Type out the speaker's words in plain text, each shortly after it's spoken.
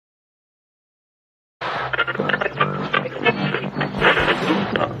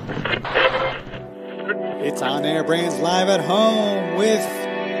On Air Brands Live at Home with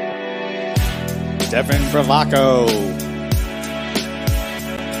Devin Bravaco,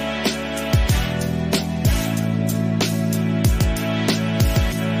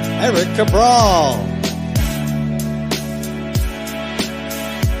 Eric Cabral,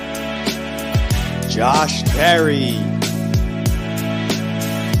 Josh Terry,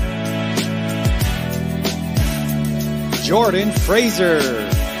 Jordan Fraser,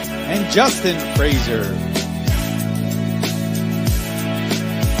 and Justin Fraser.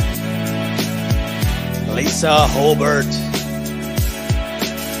 Lisa Holbert,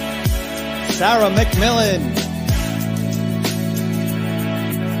 Sarah McMillan,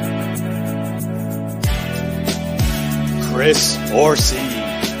 Chris Orsi,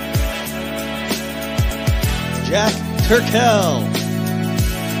 Jack Turkel,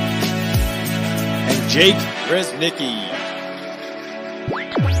 and Jake Resnicki.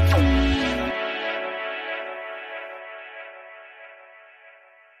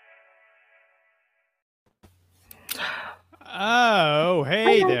 Oh,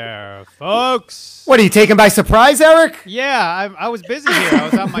 hey there, folks. What, are you taken by surprise, Eric? Yeah, I was busy here. I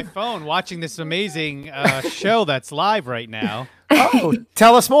was on my phone watching this amazing show that's live right now. Oh,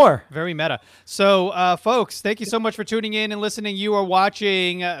 tell us more. Very meta. So, folks, thank you so much for tuning in and listening. You are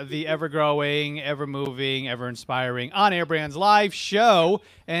watching the ever-growing, ever-moving, ever-inspiring On Air Brands live show.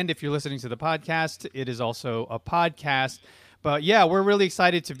 And if you're listening to the podcast, it is also a podcast. But yeah, we're really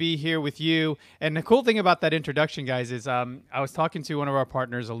excited to be here with you. And the cool thing about that introduction, guys, is I was talking to one of our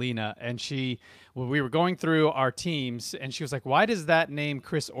partners, Alina, and we were going through our teams, and she was like, "Why does that name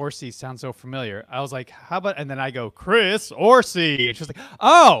Chris Orsi sound so familiar?" I was like, "How about?" And then I go, "Chris Orsi," and she was like,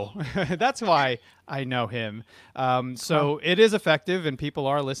 "Oh, that's why I know him." So it is effective, and people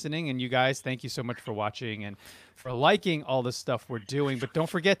are listening. And you guys, thank you so much for watching and for liking all the stuff we're doing. But don't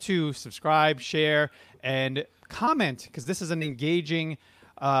forget to subscribe, share, and comment, because this is an engaging,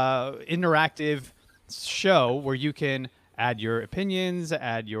 interactive show where you can add your opinions,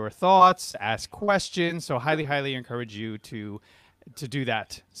 add your thoughts, ask questions. So highly encourage you to do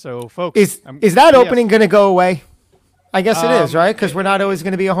that. So folks, is that opening going to go away? I guess it is, right? Because we're not always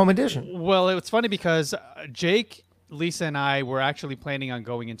going to be a home edition. Well, it's funny because Jake, Lisa, and I were actually planning on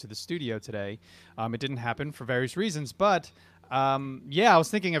going into the studio today. It didn't happen for various reasons, but yeah, I was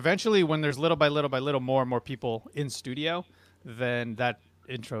thinking eventually when there's little by little more and more people in studio, then that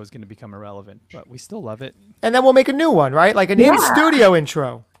intro is going to become irrelevant, but we still love it. And then we'll make a new one, right? Like an in-studio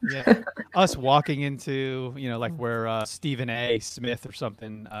intro. Yeah. Us walking into, like we're Stephen A. Smith or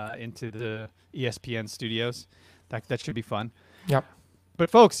something into the ESPN studios. That should be fun. Yep. But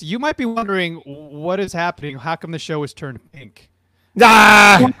folks, you might be wondering what is happening. How come the show is turned pink? We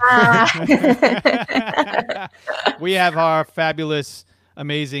have our fabulous,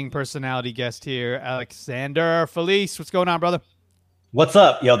 amazing personality guest here, Alexander Felice. What's going on, brother? What's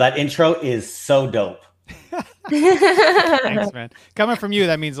up? Yo, that intro is so dope. Thanks, man. Coming from you,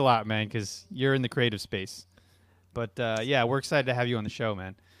 that means a lot, man, because you're in the creative space. But yeah, we're excited to have you on the show,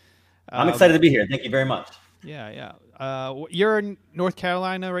 man. I'm excited to be here. Thank you very much. Yeah. You're in North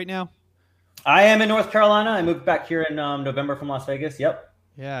Carolina right now? I am in North Carolina. I moved back here in November from Las Vegas. Yep.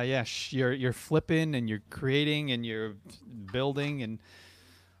 Yeah. You're flipping and you're creating and you're building, and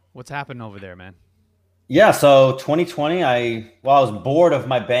what's happening over there, man? Yeah. So 2020, I was bored of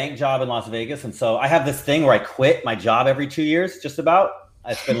my bank job in Las Vegas, and so I have this thing where I quit my job every 2 years, just about.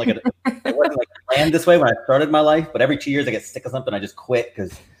 It's been it wasn't like planned this way when I started my life, but every 2 years I get sick of something, I just quit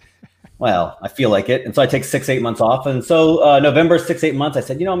because, well, I feel like it. And so I take 6-8 months off. And so November, 6-8 months, I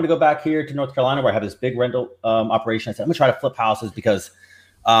said, I'm going to go back here to North Carolina where I have this big rental operation. I said, I'm going to try to flip houses because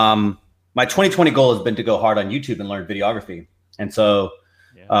my 2020 goal has been to go hard on YouTube and learn videography. And so,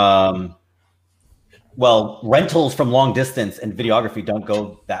 rentals from long distance and videography don't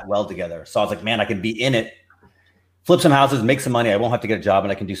go that well together. So I was like, man, I can be in it, flip some houses, make some money. I won't have to get a job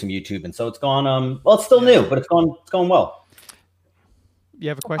and I can do some YouTube. And so it's gone, it's still new, but it's going well. You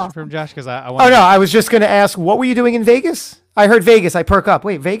have a question for him, Josh? Because I want. Oh no, I was just going to ask, what were you doing in Vegas? I heard Vegas. I perk up.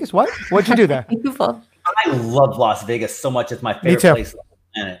 Wait, Vegas? What? What'd you do there? I love Las Vegas so much. It's my favorite place on the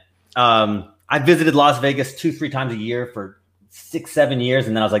planet. I visited Las Vegas 2-3 times a year for 6-7 years,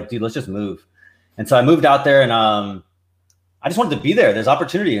 and then I was like, dude, let's just move. And so I moved out there, and I just wanted to be there. There's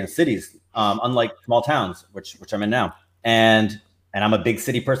opportunity in cities, unlike small towns, which I'm in now, and I'm a big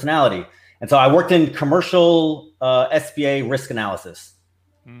city personality. And so I worked in commercial SBA risk analysis.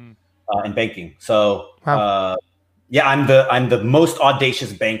 In banking. So wow. I'm the most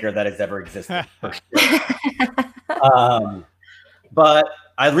audacious banker that has ever existed for sure. But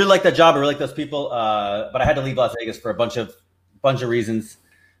I really like that job. I really like those people. But I had to leave Las Vegas for a bunch of reasons.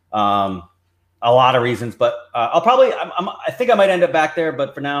 a lot of reasons, but I think I might end up back there,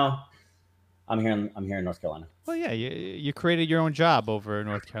 but for now, I'm here in North Carolina. Well, yeah, you created your own job over in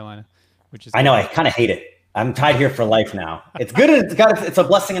North Carolina, which is I know. I kind of hate it. I'm tied here for life now. It's good. It's a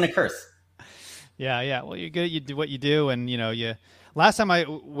blessing and a curse. Yeah. Well, you're good. You do what you do, and last time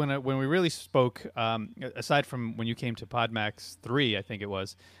when we really spoke, aside from when you came to PodMax 3, I think it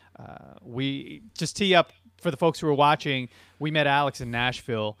was, we just tee up for the folks who were watching. We met Alex in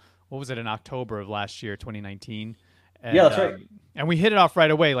Nashville. What was it, in October of last year, 2019? And, yeah, that's right. And we hit it off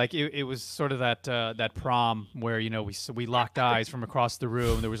right away. Like it was sort of that prom where we locked eyes from across the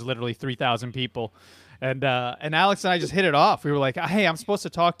room. There was literally 3,000 people, and Alex and I just hit it off. We were like, "Hey, I'm supposed to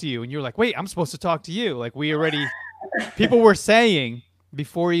talk to you," and you were like, "Wait, I'm supposed to talk to you." Like people were saying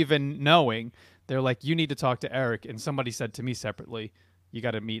before even knowing, they're like, "You need to talk to Eric," and somebody said to me separately, "You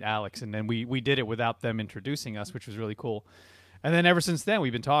got to meet Alex," and then we did it without them introducing us, which was really cool. And then ever since then,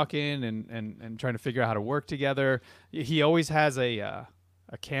 we've been talking and trying to figure out how to work together. He always has a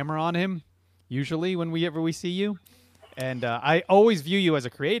camera on him, usually whenever we see you. And I always view you as a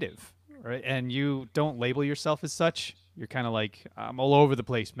creative, right? And you don't label yourself as such. You're kind of like, I'm all over the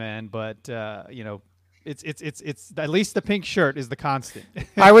place, man. But, it's at least the pink shirt is the constant.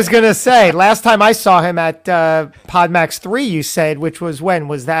 I was going to say, last time I saw him at PodMax 3, you said, which was when?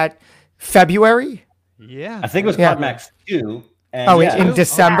 Was that February? Yeah. I think it was PodMax 2. And in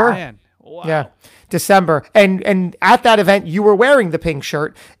December? Oh, man. Wow. Yeah, December. And at that event, you were wearing the pink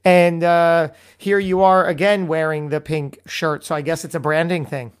shirt. And here you are again wearing the pink shirt. So I guess it's a branding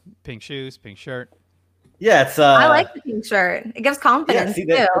thing. Pink shoes, pink shirt. Yeah, it's. I like the pink shirt. It gives confidence see,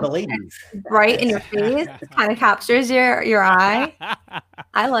 too. for the ladies. It's bright in your face. It kind of captures your eye.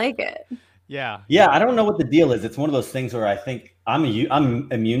 I like it. Yeah. Yeah, I don't know what the deal is. It's one of those things where I think I'm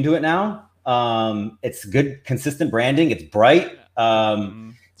immune to it now. It's good, consistent branding. It's bright.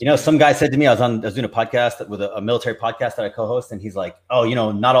 Some guy said to me, I was doing a podcast with a military podcast that I co-host, and he's like, "Oh,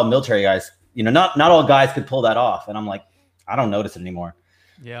 not all military guys, not all guys could pull that off." And I'm like, I don't notice it anymore.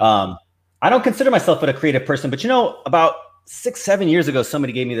 Yeah. I don't consider myself a creative person, but about 6-7 years ago,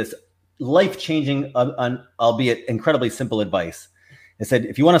 somebody gave me this life-changing, albeit incredibly simple advice. They said,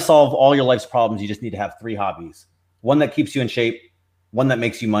 if you want to solve all your life's problems, you just need to have 3 hobbies: one that keeps you in shape, one that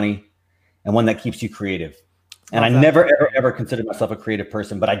makes you money, and one that keeps you creative. And I never, ever considered myself a creative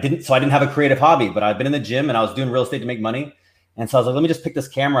person, but I didn't have a creative hobby, but I've been in the gym and I was doing real estate to make money. And so I was like, let me just pick this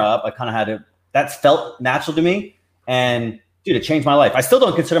camera up. I kind of had it. That felt natural to me. And dude, it changed my life. I still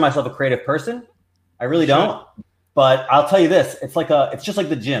don't consider myself a creative person. I really don't. But I'll tell you this, it's just like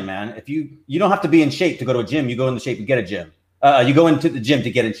the gym, man. If you don't have to be in shape to go to a gym, you go into shape to get a gym. You go into the gym to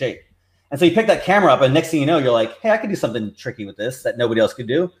get in shape. And so you pick that camera up and next thing you know, you're like, hey, I could do something tricky with this that nobody else could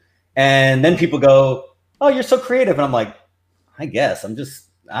do. And then people go, oh, you're so creative. And I'm like, I guess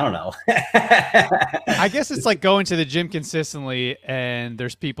I don't know. I guess it's like going to the gym consistently and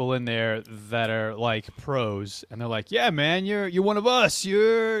there's people in there that are like pros and they're like, yeah, man, you're one of us.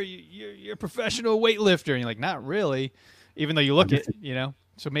 You're a professional weightlifter. And you're like, not really, even though you look it,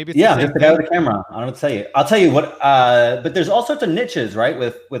 So maybe it's just the guy with the camera. I don't know what to tell you. I'll tell you what, but there's all sorts of niches, right?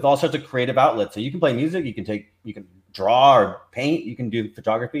 With all sorts of creative outlets. So you can play music, you can draw or paint, you can do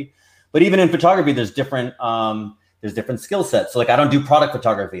photography. But even in photography, there's different skill sets. So like, I don't do product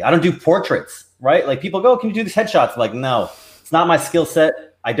photography. I don't do portraits, right? Like people go, can you do these headshots? Like, no, it's not my skill set.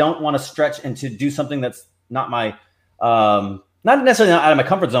 I don't want to stretch and to do something that's not my, not necessarily out of my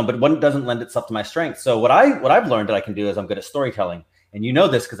comfort zone, but one doesn't lend itself to my strength. So what I've learned that I can do is I'm good at storytelling. And you know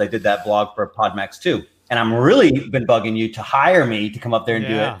this because I did that blog for PodMax 2. And I'm really been bugging you to hire me to come up there and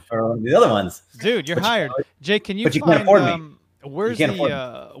do it for one of the other ones. Dude, you're hired. Jake, can you But you can't afford me. Where's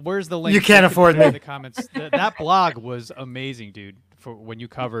the link? You can't afford me. In the comments. That blog was amazing, dude, for when you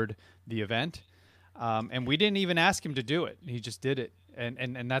covered the event. And we didn't even ask him to do it. He just did it.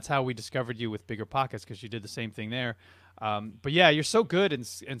 And that's how we discovered you with Bigger Pockets, because you did the same thing there. But yeah, you're so good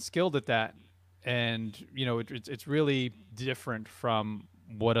and skilled at that. And, it's really different from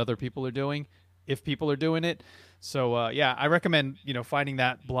what other people are doing, if people are doing it. So, I recommend, finding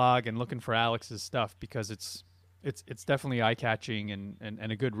that blog and looking for Alex's stuff, because it's definitely eye-catching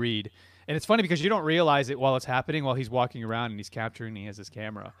and a good read. And it's funny because you don't realize it while it's happening, while he's walking around and he's capturing, he has his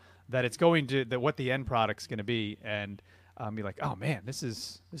camera, that it's going to what the end product's going to be. And you're like, oh man, this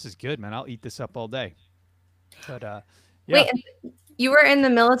is good, man. I'll eat this up all day. But yeah. Wait, you were in the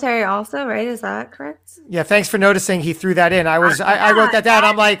military also, right? Is that correct? Yeah, thanks for noticing he threw that in. I wrote that down.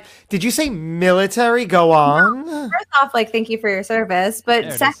 I'm like, did you say military? Go on. First off, thank you for your service.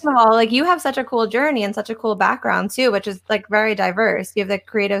 But second of all, you have such a cool journey and such a cool background too, which is very diverse. You have the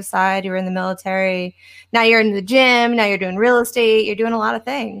creative side, you were in the military, now you're in the gym, now you're doing real estate, you're doing a lot of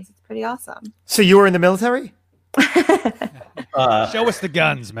things. It's pretty awesome. So you were in the military? Show us the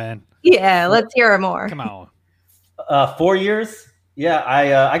guns, man. Yeah, let's hear more. Come on. 4 years. Yeah,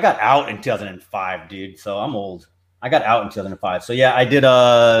 I got out in 2005, dude. So I'm old. I got out in 2005. So yeah, I did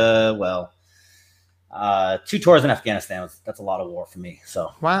 2 tours in Afghanistan. That's a lot of war for me.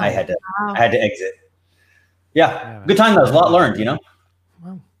 So Wow. I had to exit. Yeah, good time though. A lot learned, you know.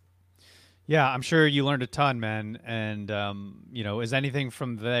 Yeah, I'm sure you learned a ton, man. And is anything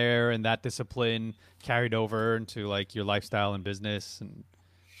from there and that discipline carried over into like your lifestyle and business and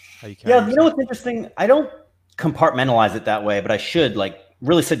how you carry Yeah, you know yourself? what's interesting? I don't compartmentalize it that way, but I should like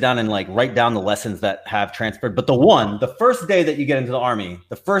really sit down and like write down the lessons that have transferred. But the first day that you get into the Army,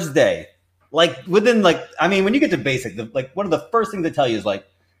 the first day, like within like, I mean, when you get to basic, one of the first things they tell you is like,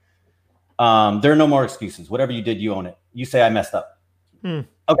 there are no more excuses. Whatever you did, you own it. You say, I messed up. Okay,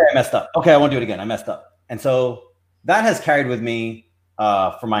 I messed up. Okay, I won't do it again. I messed up. And so that has carried with me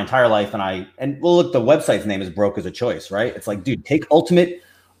for my entire life. And well, look, the website's name is Broke as a Choice, right? It's like, dude, take ultimate,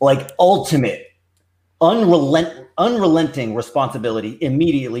 unrelenting responsibility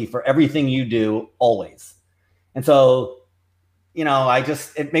immediately for everything you do always. And so,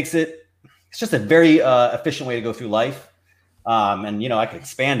 it's just a very efficient way to go through life. And I could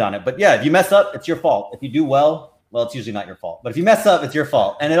expand on it, but yeah, if you mess up, it's your fault. If you do well, it's usually not your fault, but if you mess up, it's your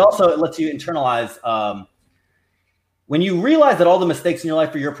fault. And it lets you internalize, when you realize that all the mistakes in your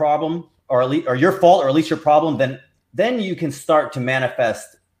life are your problem or your fault, or at least your problem, then you can start to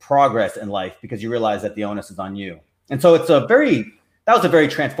manifest progress in life because you realize that the onus is on you. And so that was a very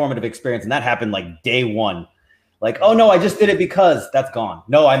transformative experience. And that happened like day one. Like, oh no, I just did it because that's gone.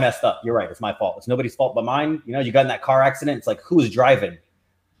 No, I messed up. You're right. It's my fault. It's nobody's fault but mine. You got in that car accident. It's like, who was driving?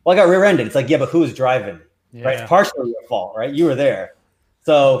 Well, I got rear-ended. It's like, yeah, but who was driving? Yeah. Right. It's partially your fault, right? You were there.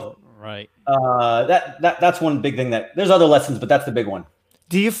 So right. That's one big thing there's other lessons, but that's the big one.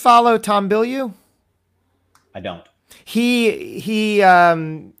 Do you follow Tom Bilyeu? I don't. He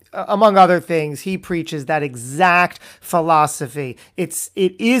among other things, he preaches that exact philosophy. It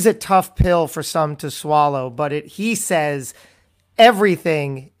is a tough pill for some to swallow, but he says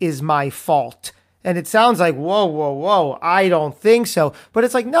everything is my fault. And it sounds like, whoa, I don't think so. But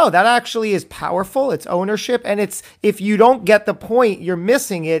it's like, no, that actually is powerful. It's ownership. And if you don't get the point, you're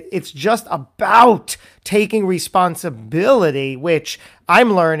missing it. It's just about taking responsibility, which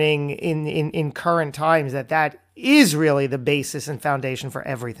I'm learning in current times that is really the basis and foundation for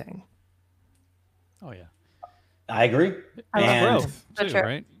everything. Oh, yeah. I agree. Growth, too,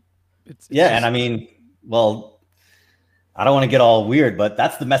 right? And I mean, well, I don't want to get all weird, but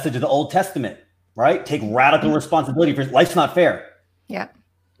that's the message of the Old Testament. Right? Take radical responsibility for life's not fair. Yeah.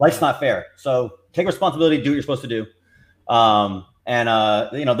 Life's not fair. So take responsibility, do what you're supposed to do.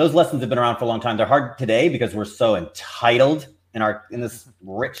 Those lessons have been around for a long time. They're hard today because we're so entitled in this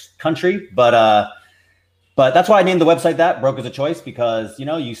rich country. But that's why I named the website that Broke as a Choice, because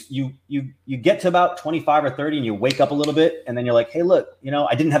you get to about 25 or 30 and you wake up a little bit and then you're like, hey, look,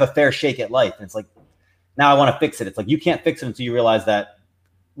 I didn't have a fair shake at life. And it's like, now I want to fix it. It's like, you can't fix it until you realize that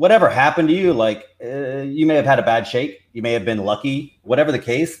whatever happened to you, you may have had a bad shake, you may have been lucky, whatever the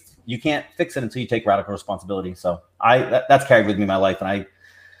case, you can't fix it until you take radical responsibility. So that's carried with me my life, and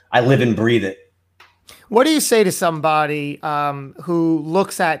I live and breathe it. What do you say to somebody who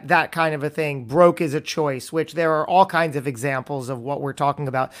looks at that kind of a thing, broke is a choice, which there are all kinds of examples of what we're talking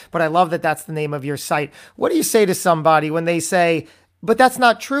about, but I love that that's the name of your site. What do you say to somebody when they say, but that's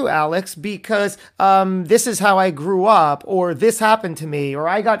not true, Alex, because this is how I grew up, or this happened to me, or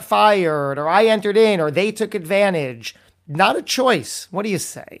I got fired, or I entered in, or they took advantage? Not a choice. What do you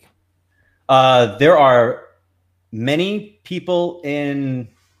say? There are many people in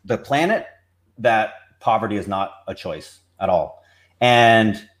the planet that poverty is not a choice at all.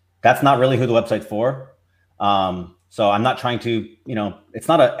 And that's not really who the website's for. So I'm not trying to, it's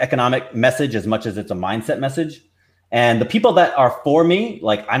not an economic message as much as it's a mindset message. And the people that are for me,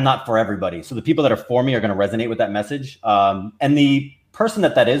 I'm not for everybody. So the people that are for me are going to resonate with that message. And the person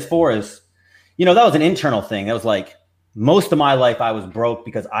that is for is, that was an internal thing. That was like, most of my life, I was broke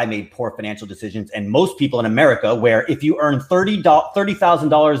because I made poor financial decisions. And most people in America, where if you earn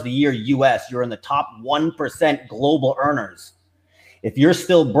 $30,000 a year US, you're in the top 1% global earners. If you're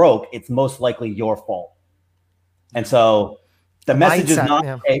still broke, it's most likely your fault. And so the message is not,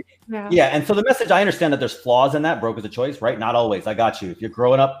 and so the message, I understand that there's flaws in that. Broke is a choice, right? Not always. I got you. If you're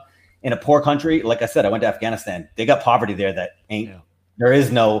growing up in a poor country, like I said, I went to Afghanistan. They got poverty there that there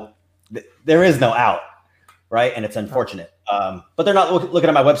is no out, right? And it's unfortunate. But they're not looking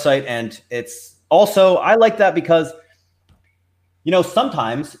at my website, and it's also, I like that because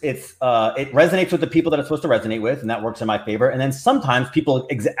Sometimes it resonates with the people that it's supposed to resonate with, and that works in my favor. And then sometimes people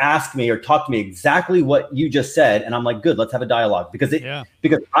ask me or talk to me exactly what you just said, and I'm like, good, let's have a dialogue, because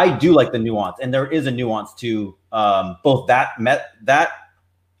I do like the nuance, and there is a nuance to both that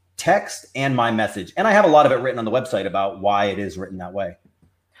text and my message, and I have a lot of it written on the website about why it is written that way.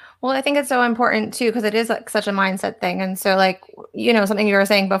 Well, I think it's so important too, because it is like such a mindset thing. And so something you were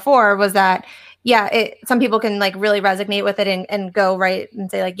saying before was that, some people can like really resonate with it and go right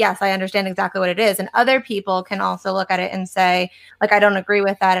and say like, yes, I understand exactly what it is. And other people can also look at it and say like, I don't agree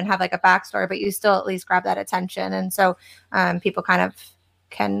with that, and have like a backstory, but you still at least grab that attention. And so people kind of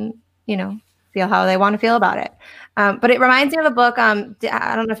can, feel how they want to feel about it. But it reminds me of a book. I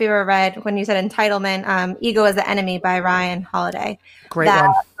don't know if you ever read, when you said entitlement, Ego is the Enemy by Ryan Holiday. Great one.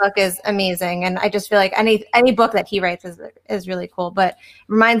 That book is amazing. And I just feel like any book that he writes is really cool. But it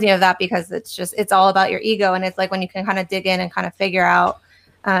reminds me of that because it's all about your ego. And it's like when you can kind of dig in and kind of figure out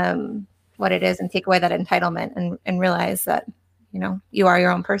what it is and take away that entitlement and realize that, you are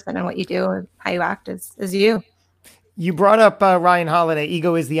your own person, and what you do and how you act is you. You brought up Ryan Holiday.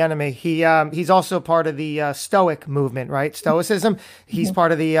 Ego is the Enemy. He's also part of the Stoic movement, right? Stoicism. He's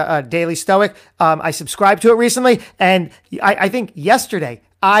part of the Daily Stoic. I subscribed to it recently, and I think yesterday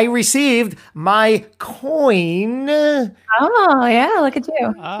I received my coin. Oh yeah, look at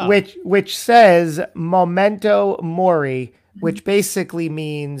you. Which says Memento Mori, which basically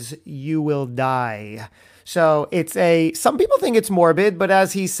means you will die. So some people think it's morbid, but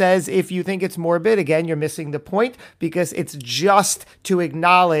as he says, if you think it's morbid, again, you're missing the point, because it's just to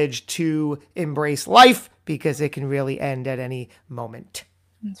acknowledge, to embrace life, because it can really end at any moment.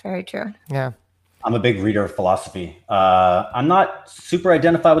 That's very true. Yeah. I'm a big reader of philosophy. I'm not super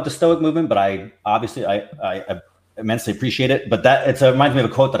identified with the Stoic movement, but I immensely appreciate it. But it reminds me of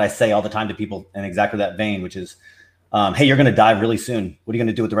a quote that I say all the time to people in exactly that vein, which is, hey, you're going to die really soon. What are you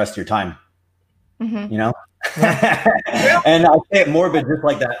going to do with the rest of your time? Mm-hmm. And I say it morbid just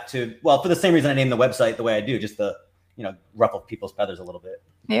like that for the same reason I named the website the way I do, just to, ruffle people's feathers a little bit.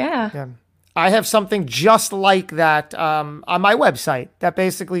 Yeah. I have something just like that on my website that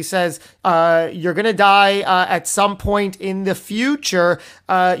basically says you're going to die at some point in the future.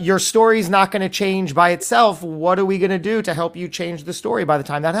 Your story's not going to change by itself. What are we going to do to help you change the story by the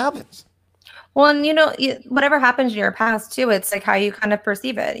time that happens? Well, and whatever happens in your past too, it's like how you kind of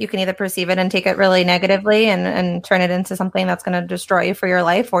perceive it. You can either perceive it and take it really negatively and turn it into something that's going to destroy you for your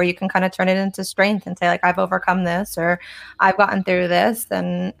life, or you can kind of turn it into strength and say like, I've overcome this, or I've gotten through this,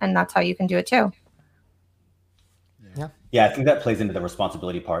 and that's how you can do it too. Yeah, I think that plays into the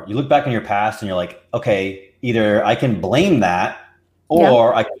responsibility part. You look back in your past and you're like, okay, either I can blame that,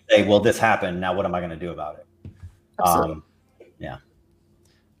 or I can say, well, this happened. Now what am I going to do about it? Absolutely.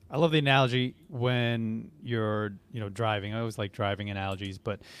 I love the analogy when you're, driving. I always like driving analogies,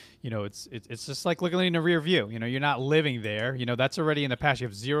 but it's just like looking in a rear view. You're not living there. That's already in the past. You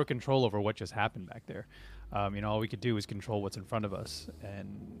have zero control over what just happened back there. All we could do is control what's in front of us,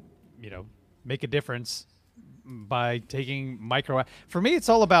 and make a difference by taking micro. For me, it's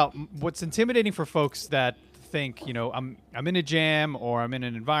all about what's intimidating for folks that think, I'm in a jam, or I'm in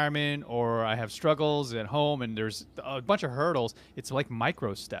an environment, or I have struggles at home and there's a bunch of hurdles. It's like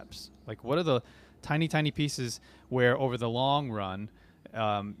micro steps. Like, what are the tiny pieces where over the long run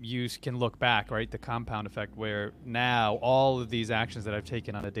you can look back, right? The compound effect, where now all of these actions that I've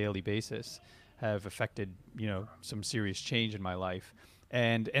taken on a daily basis have affected, some serious change in my life.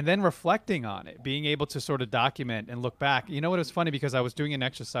 And then reflecting on it, being able to sort of document and look back. What was funny, because I was doing an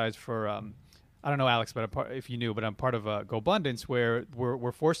exercise for I don't know, Alex, but if you knew, but I'm part of GoBundance, where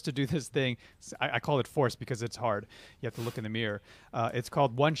we're forced to do this thing. I call it forced because it's hard. You have to look in the mirror. It's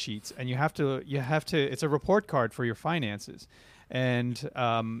called One Sheets, and you have to. It's a report card for your finances, and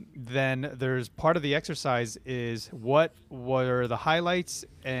then there's part of the exercise is what were the highlights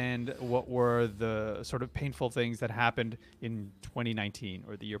and what were the sort of painful things that happened in 2019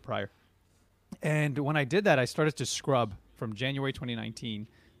 or the year prior. And when I did that, I started to scrub from January 2019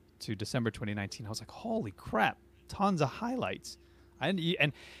 to December 2019. I was like, holy crap, tons of highlights. And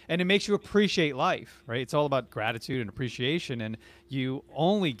it makes you appreciate life, right? It's all about gratitude and appreciation, and you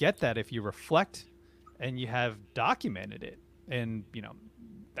only get that if you reflect and you have documented it. And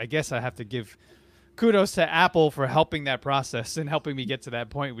I guess I have to give kudos to Apple for helping that process and helping me get to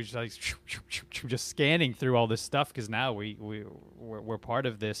that point, which is like just scanning through all this stuff, because now we're part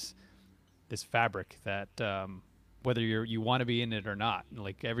of this fabric that whether you want to be in it or not.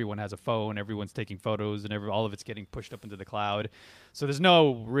 Like, everyone has a phone, everyone's taking photos, and all of it's getting pushed up into the cloud. So there's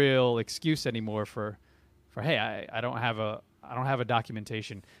no real excuse anymore for hey, I don't have a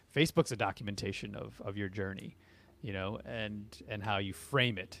documentation. Facebook's a documentation of your journey. and how you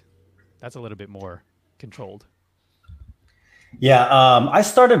frame it. That's a little bit more controlled. Yeah, I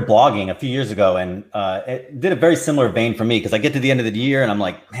started blogging a few years ago, and it did a very similar vein for me because I get to the end of the year and I'm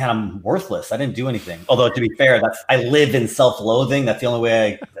like, man, I'm worthless. I didn't do anything. Although to be fair, I live in self-loathing. That's the only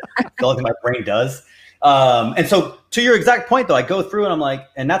way the only thing my brain does. And so to your exact point, though, I go through and I'm like,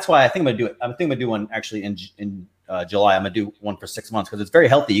 and that's why I think I'm gonna do it. I think I'm gonna do one actually in July. I'm gonna do one for 6 months because it's very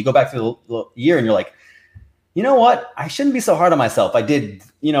healthy. You go back through the year and you're like, you know what? I shouldn't be so hard on myself. I did,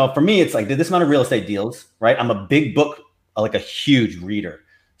 for me, it's like, did this amount of real estate deals, right? I'm a big book, like a huge reader.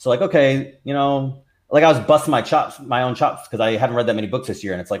 So like, okay, like I was busting my own chops because I haven't read that many books this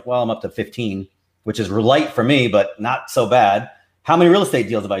year. And it's like, well, I'm up to 15, which is light for me, but not so bad. How many real estate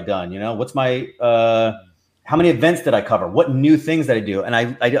deals have I done? What's my, how many events did I cover? What new things did I do? And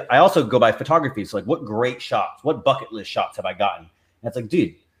I also go by photography. So like, what great shots, what bucket list shots have I gotten? And it's like,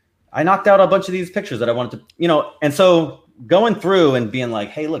 dude, I knocked out a bunch of these pictures that I wanted to, and so going through and being like,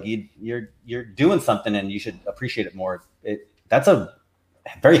 hey, look, you're doing something and you should appreciate it more. That's a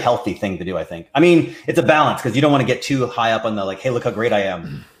very healthy thing to do, I think. I mean, it's a balance because you don't want to get too high up on the like, hey, look how great I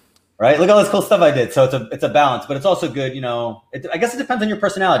am, right? Look at all this cool stuff I did. So it's a balance, but it's also good. I guess it depends on your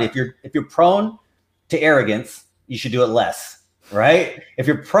personality. If you're prone to arrogance, you should do it less, right? If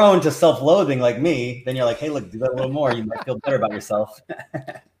you're prone to self-loathing like me, then you're like, hey, look, do that a little more. You might feel better about yourself.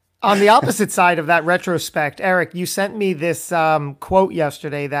 On the opposite side of that retrospect, Eric, you sent me this quote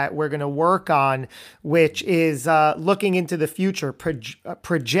yesterday that we're going to work on, which is looking into the future,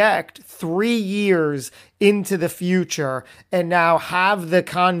 project 3 years into the future, and now have the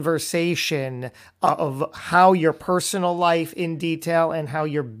conversation of how your personal life in detail and how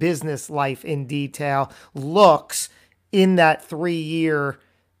your business life in detail looks in that 3-year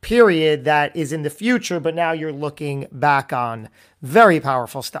period that is in the future, but now you're looking back on. Very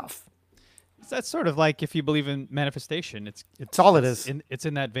powerful stuff. That's sort of like if you believe in manifestation. It's all it is. It's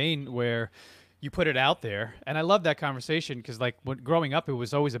in that vein where you put it out there. And I love that conversation because like when growing up, it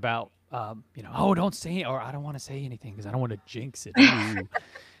was always about, oh, don't say, or I don't want to say anything because I don't want to jinx it.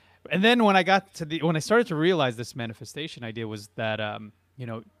 And then when I started to realize this manifestation idea was that,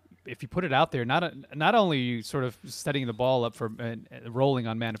 if you put it out there, not only are you sort of setting the ball up for rolling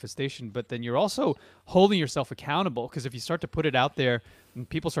on manifestation, but then you're also holding yourself accountable. Because if you start to put it out there and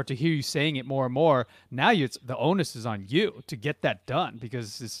people start to hear you saying it more and more, now the onus is on you to get that done,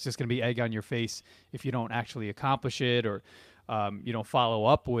 because it's just going to be egg on your face if you don't actually accomplish it or you don't follow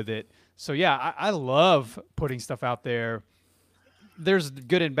up with it. So yeah, I love putting stuff out there. There's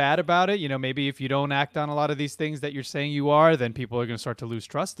good and bad about it. Maybe if you don't act on a lot of these things that you're saying you are, then people are going to start to lose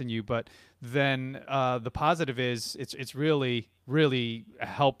trust in you. But then the positive is it's really, really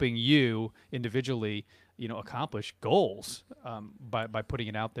helping you individually, accomplish goals by putting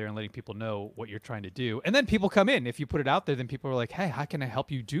it out there and letting people know what you're trying to do. And then people come in. If you put it out there, then people are like, hey, how can I help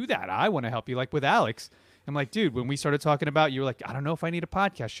you do that? I want to help you. Like with Alex. I'm like, dude, when we started talking about, you were like, I don't know if I need a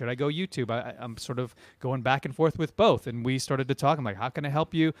podcast. Should I go YouTube? I'm sort of going back and forth with both. And we started to talk. I'm like, how can I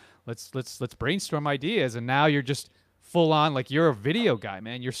help you? Let's brainstorm ideas. And now you're just full on, like, you're a video guy,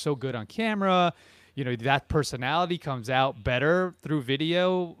 man. You're so good on camera. That personality comes out better through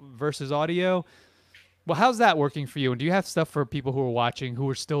video versus audio. Well, how's that working for you? And do you have stuff for people who are watching who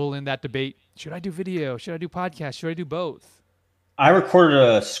are still in that debate? Should I do video? Should I do podcast? Should I do both? I recorded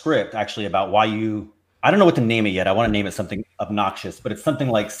a script actually about why I don't know what to name it yet. I want to name it something obnoxious, but it's something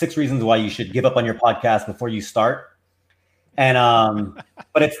like 6 reasons why you should give up on your podcast before you start. And,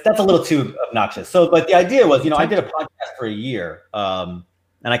 but that's a little too obnoxious. So, but the idea was, I did a podcast for a year, and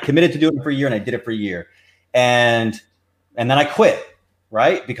I committed to doing it for a year, and I did it for a year. And then I quit,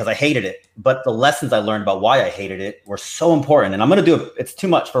 right? Because I hated it. But the lessons I learned about why I hated it were so important. And I'm going to do it. It's too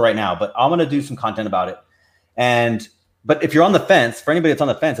much for right now, but I'm going to do some content about it. But if you're on the fence, for anybody that's on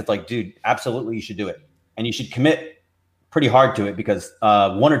the fence, it's like, dude, absolutely you should do it. And you should commit pretty hard to it because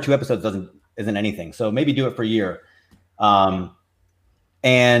 1 or 2 episodes isn't anything. So maybe do it for a year.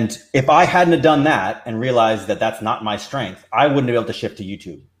 And if I hadn't have done that and realized that that's not my strength, I wouldn't be able to shift to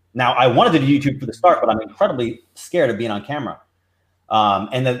YouTube. Now, I wanted to do YouTube for the start, but I'm incredibly scared of being on camera.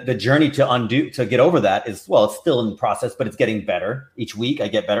 And the journey to get over that is, well, it's still in the process, but it's getting better each week. I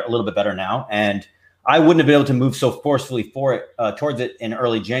get better, a little bit better now. And I wouldn't have been able to move so forcefully towards it in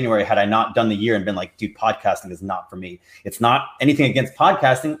early January had I not done the year and been like, dude, podcasting is not for me. It's not anything against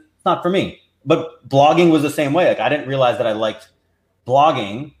podcasting. It's not for me. But blogging was the same way. Like, I didn't realize that I liked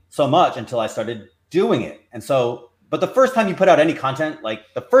blogging so much until I started doing it. And so, but the first time you put out any content, like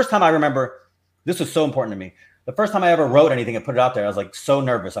the first time I remember, this was so important to me. The first time I ever wrote anything and put it out there, I was like so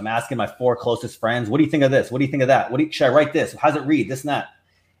nervous. I'm asking my 4 closest friends, what do you think of this? What do you think of that? Should I write this? How does it read? This and that.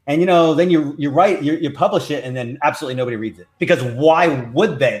 And then you write, you publish it, and then absolutely nobody reads it, because why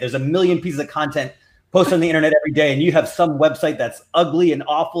would they? There's a million pieces of content posted on the internet every day, and you have some website that's ugly and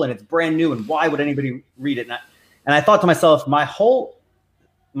awful and it's brand new, and why would anybody read it? And I thought to myself, my whole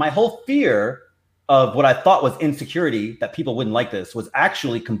fear of what I thought was insecurity, that people wouldn't like this, was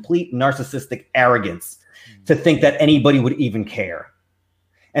actually complete narcissistic arrogance to think that anybody would even care.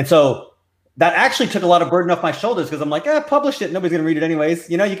 And so that actually took a lot of burden off my shoulders, because I'm like, publish it. Nobody's going to read it anyways.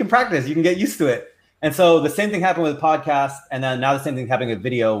 You can practice, you can get used to it. And so the same thing happened with podcast. And then now the same thing happening with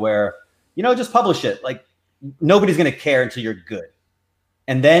video, where, just publish it. Like, nobody's going to care until you're good.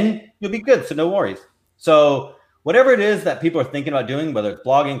 And then you'll be good. So no worries. So whatever it is that people are thinking about doing, whether it's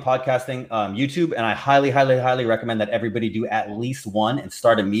blogging, podcasting, YouTube, and I highly, highly, highly recommend that everybody do at least one and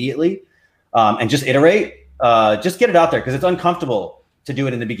start immediately, and just iterate. Just get it out there, because it's uncomfortable to do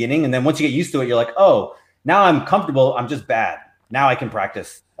it in the beginning. And then once you get used to it, you're like, oh, now I'm comfortable. I'm just bad. Now I can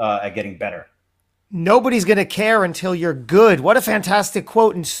practice at getting better. Nobody's going to care until you're good. What a fantastic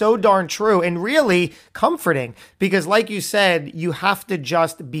quote, and so darn true, and really comforting, because like you said, you have to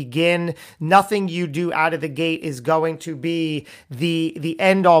just begin. Nothing you do out of the gate is going to be the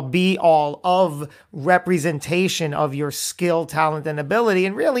end all be all of representation of your skill, talent, and ability.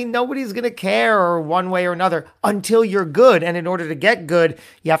 And really, nobody's going to care one way or another until you're good. And in order to get good,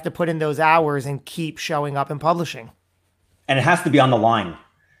 you have to put in those hours and keep showing up and publishing. And it has to be on the line.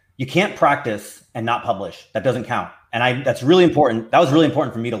 You can't practice and not publish. That doesn't count. And that's really important. That was really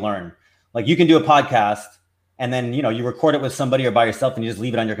important for me to learn. Like, you can do a podcast and then, you record it with somebody or by yourself and you just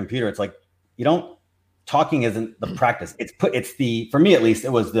leave it on your computer. It's like, talking isn't the practice. For me at least,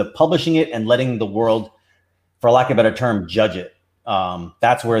 it was the publishing it and letting the world, for lack of a better term, judge it.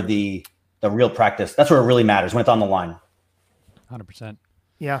 That's where the real practice, that's where it really matters, when it's on the line. 100%.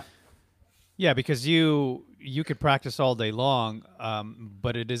 Yeah. Yeah, because you could practice all day long,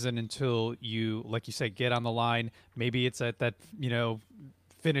 but it isn't until you, like you said, get on the line. Maybe it's at that,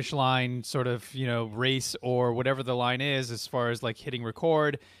 finish line sort of, race, or whatever the line is, as far as like hitting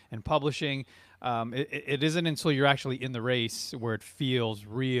record and publishing. It isn't until you're actually in the race where it feels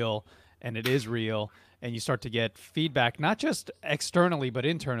real, and it is real, and you start to get feedback, not just externally, but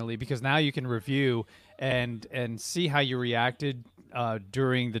internally, because now you can review and see how you reacted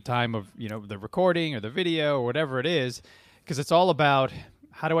during the time of the recording or the video or whatever it is, because it's all about,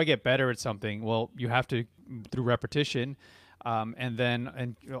 how do I get better at something? Well, you have to, through repetition,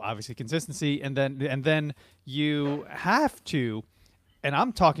 and obviously consistency, and then you have to, and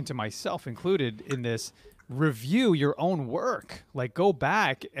I'm talking to myself included in this, review your own work. Like, go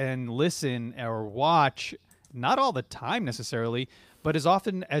back and listen or watch, not all the time necessarily, but as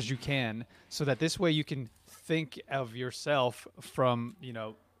often as you can, so that this way you can think of yourself from,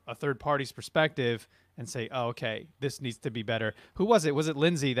 a third party's perspective and say, oh, okay, this needs to be better. Who was it? Was it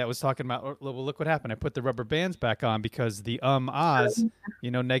Lindsay that was talking about, well, look what happened. I put the rubber bands back on because the ahs,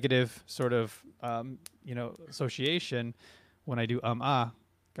 negative sort of, association when I do ah.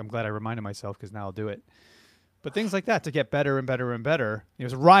 I'm glad I reminded myself, because now I'll do it. But things like that to get better and better and better. It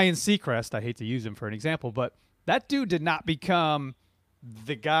was Ryan Seacrest. I hate to use him for an example, but that dude did not become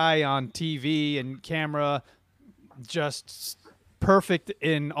the guy on TV and camera, just perfect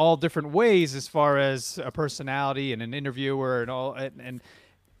in all different ways as far as a personality and an interviewer and all. And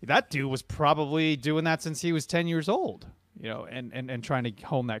that dude was probably doing that since he was 10 years old, and trying to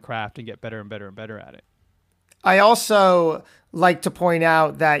hone that craft and get better and better and better at it. I also like to point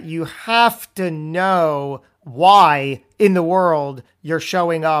out that you have to know why in the world you're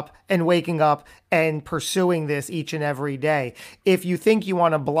showing up and waking up and pursuing this each and every day. If you think you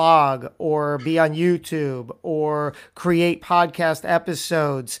want to blog or be on YouTube or create podcast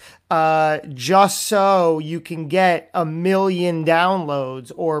episodes, just so you can get 1 million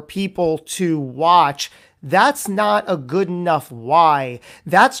downloads or people to watch, that's not a good enough why.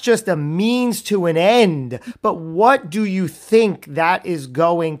 That's just a means to an end. But what do you think that is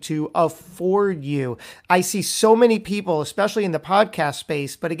going to afford you? I see so many people, especially in the podcast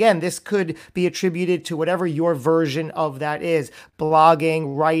space, but again, this could be attributed to whatever your version of that is.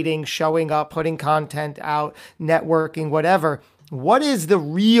 Blogging, writing, showing up, putting content out, networking, whatever. What is the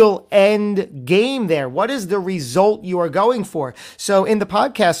real end game there? What is the result you are going for? So in the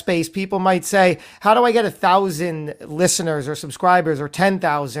podcast space, people might say, how do I get 1,000 listeners or subscribers or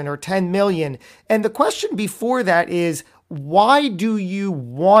 10,000 or 10 million? And the question before that is, why do you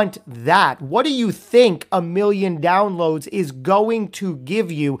want that? What do you think 1 million downloads is going to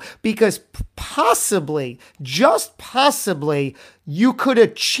give you? Because possibly, just possibly, you could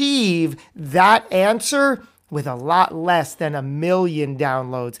achieve that answer with a lot less than 1 million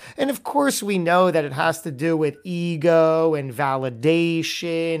downloads. And of course, we know that it has to do with ego and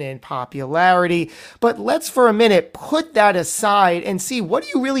validation and popularity. But let's for a minute put that aside and see, what are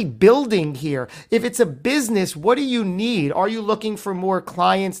you really building here? If it's a business, what do you need? Are you looking for more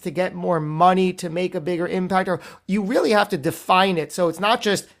clients to get more money to make a bigger impact? Or you really have to define it. So it's not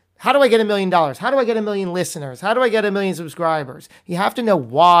just, how do I get $1 million? How do I get 1 million listeners? How do I get 1 million subscribers? You have to know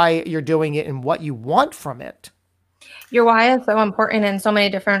why you're doing it and what you want from it. Your why is so important in so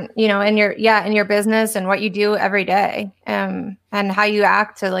many different, in your business and what you do every day, and how you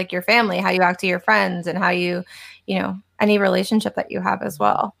act to like your family, how you act to your friends, and how you, any relationship that you have as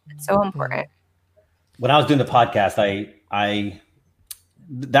well. It's so important. When I was doing the podcast,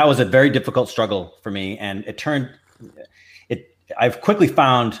 that was a very difficult struggle for me. And I've quickly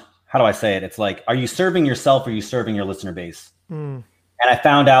found, how do I say it? It's like, are you serving yourself or are you serving your listener base? And I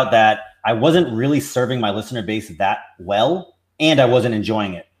found out that I wasn't really serving my listener base that well, and I wasn't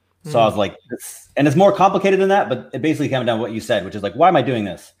enjoying it. So I was like, and it's more complicated than that, but it basically came down to what you said, which is like, why am I doing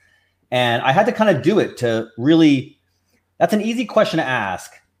this? And I had to kind of do it to really, that's an easy question to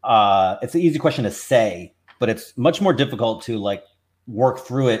ask. It's an easy question to say, but it's much more difficult to like work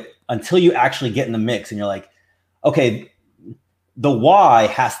through it until you actually get in the mix and you're like, okay, the why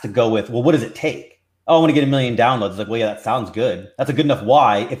has to go with, well, what does it take? Oh, I want to get 1 million downloads. It's like, well, yeah, that sounds good. That's a good enough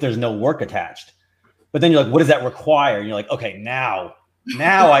why if there's no work attached. But then you're like, what does that require? And you're like, okay, now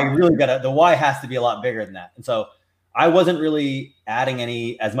I really the why has to be a lot bigger than that. And so I wasn't really adding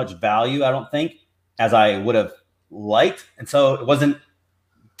as much value, I don't think, as I would have liked. And so it wasn't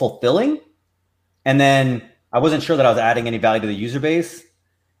fulfilling. And then I wasn't sure that I was adding any value to the user base.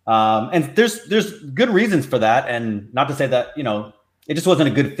 And there's good reasons for that. And not to say that, it just wasn't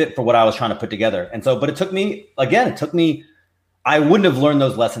a good fit for what I was trying to put together. And so, but it took me, I wouldn't have learned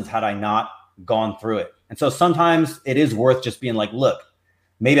those lessons had I not gone through it. And so sometimes it is worth just being like, look,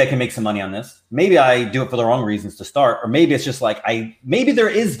 maybe I can make some money on this. Maybe I do it for the wrong reasons to start. Or maybe it's just like, maybe there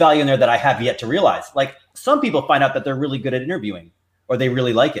is value in there that I have yet to realize. Like some people find out that they're really good at interviewing or they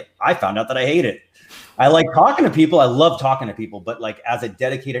really like it. I found out that I hate it. I like talking to people. I love talking to people, but like as a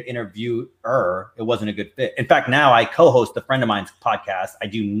dedicated interviewer, it wasn't a good fit. In fact, now I co-host a friend of mine's podcast. I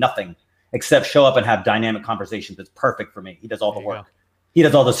do nothing except show up and have dynamic conversations. It's perfect for me. He does all the work. He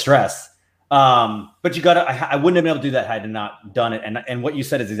does all the stress. But you I wouldn't have been able to do that had I not done it. And what you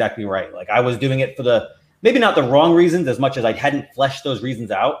said is exactly right. Like I was doing it for maybe not the wrong reasons as much as I hadn't fleshed those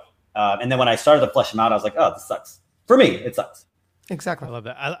reasons out. And then when I started to flesh them out, I was like, oh, this sucks. For me, it sucks. Exactly. I love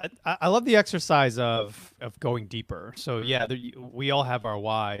that. I love the exercise of going deeper. So yeah, we all have our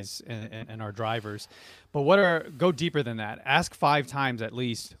whys and our drivers, but go deeper than that. Ask 5 times at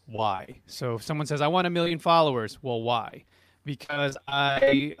least why. So if someone says, I want 1 million followers, well, why? Because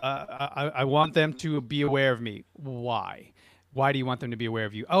I want them to be aware of me. Why? Why do you want them to be aware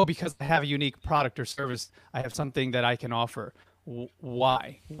of you? Oh, because I have a unique product or service. I have something that I can offer.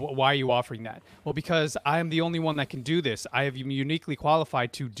 Why? Why are you offering that? Well, because I am the only one that can do this. I am uniquely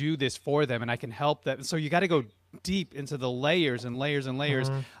qualified to do this for them, and I can help them. So you got to go deep into the layers and layers and layers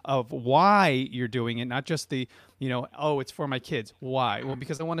of why you're doing it, not just the, oh, it's for my kids. Why? Well,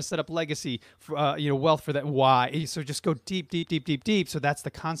 because I want to set up legacy, wealth for that. Why? So just go deep, deep, deep, deep, deep. So that's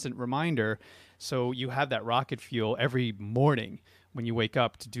the constant reminder. So you have that rocket fuel every morning when you wake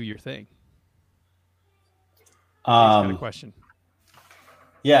up to do your thing. Got a question.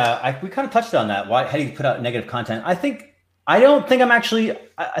 Yeah, we kind of touched on that. How do you put out negative content? I think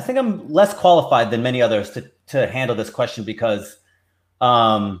I'm less qualified than many others to handle this question because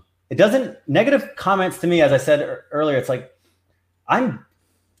negative comments to me, as I said earlier, it's like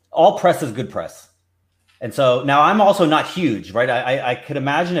all press is good press. And so now I'm also not huge, right? I could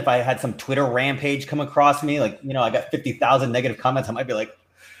imagine if I had some Twitter rampage come across me, like, I got 50,000 negative comments, I might be like,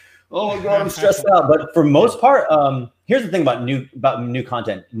 oh my God, I'm stressed out. But for most part, here's the thing about new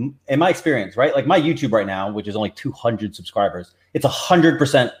content. In my experience, right? Like my YouTube right now, which is only 200 subscribers, it's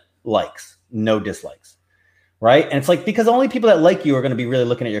 100% likes, no dislikes, right? And it's like, because only people that like you are going to be really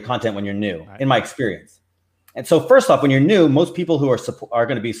looking at your content when you're new, in my experience. And so first off, when you're new, most people who are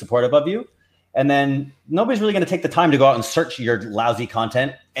going to be supportive of you. And then nobody's really going to take the time to go out and search your lousy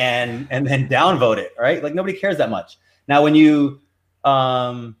content and then downvote it, right? Like nobody cares that much. Now, when you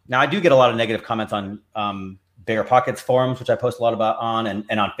now I do get a lot of negative comments on Bigger Pockets forums, which I post a lot about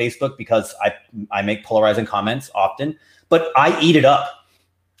and on Facebook because I make polarizing comments often, but I eat it up.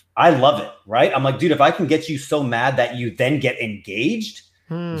 I love it, right? I'm like, dude, if I can get you so mad that you then get engaged,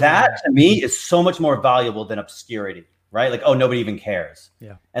 that to me is so much more valuable than obscurity, right? Like, oh, nobody even cares.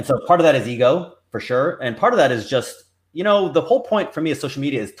 Yeah. And so part of that is ego for sure. And part of that is just, the whole point for me of social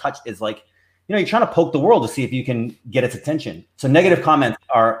media is like, you're trying to poke the world to see if you can get its attention. So negative comments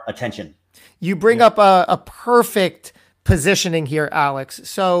are attention. You bring up a perfect positioning here, Alex.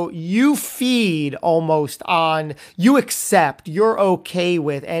 So you feed almost on, you accept, you're okay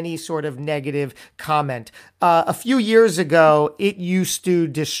with any sort of negative comment. A few years ago, it used to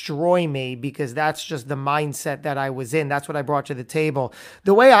destroy me because that's just the mindset that I was in. That's what I brought to the table.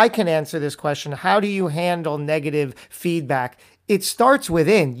 The way I can answer this question, how do you handle negative feedback? It starts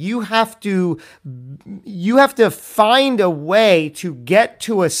within. You have to find a way to get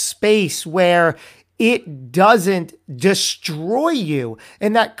to a space where it doesn't destroy you.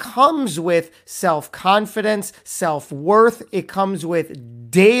 And that comes with self-confidence, self-worth. It comes with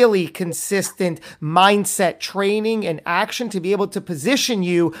daily consistent mindset training and action to be able to position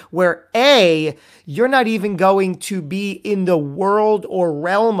you where A, you're not even going to be in the world or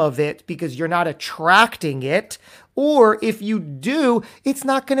realm of it because you're not attracting it. Or if you do, it's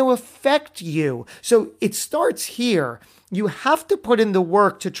not going to affect you. So it starts here. You have to put in the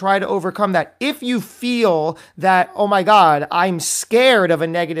work to try to overcome that. If you feel that, oh my God, I'm scared of a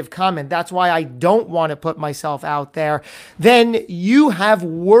negative comment, that's why I don't want to put myself out there, then you have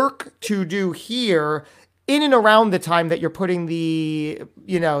work to do here in and around the time that you're putting the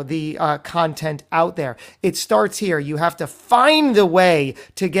content out there. It starts here. You have to find the way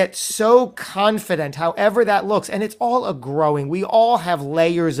to get so confident, however that looks. And it's all a growing. We all have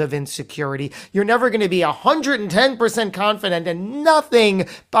layers of insecurity. You're never going to be 110% confident and nothing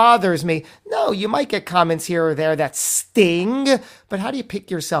bothers me. No, you might get comments here or there that sting, but how do you pick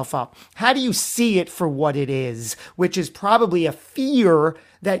yourself up? How do you see it for what it is, which is probably a fear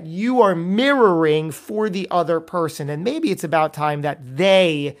that you are mirroring for the other person. And maybe it's about time that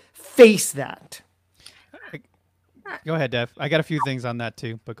they face that. Go ahead, Dev. I got a few things on that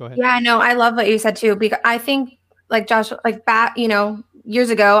too, but go ahead. Yeah, no, I love what you said too, because I think like Josh, like back, years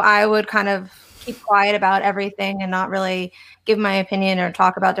ago, I would kind of keep quiet about everything and not really give my opinion or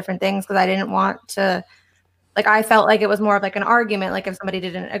talk about different things because I didn't want to, like, I felt like it was more of like an argument, like if somebody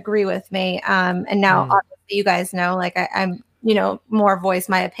didn't agree with me. And now obviously you guys know, like I'm, more voice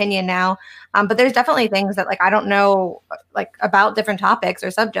my opinion now. But there's definitely things that like, I don't know like about different topics or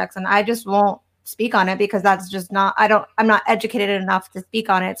subjects, and I just won't speak on it because that's just not, I'm not educated enough to speak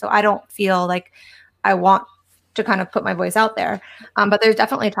on it. So I don't feel like I want to kind of put my voice out there. But there's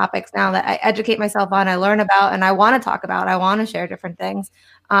definitely topics now that I educate myself on, I learn about, and I want to talk about, I want to share different things.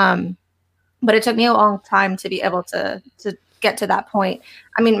 But it took me a long time to be able to get to that point.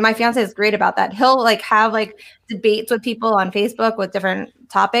 I mean, my fiance is great about that. He'll like have like debates with people on Facebook with different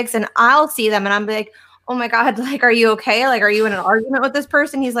topics, and I'll see them and I'm like, oh my God, like, are you okay? Like, are you in an argument with this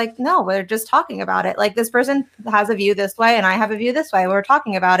person? He's like, no, we're just talking about it. Like, this person has a view this way and I have a view this way. We're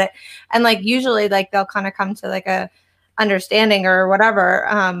talking about it. And like, usually like they'll kind of come to like a understanding or whatever.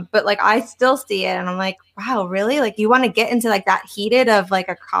 But like, I still see it and I'm like, wow, really? Like, you want to get into like that heated of like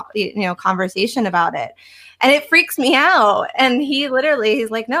a, conversation about it. And it freaks me out. And he's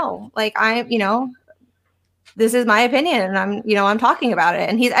like, no, like this is my opinion and I'm talking about it.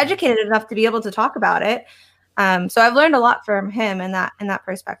 And he's educated enough to be able to talk about it. So I've learned a lot from him in that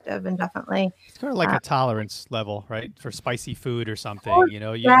perspective, and definitely it's kind of like a tolerance level, right? For spicy food or something, you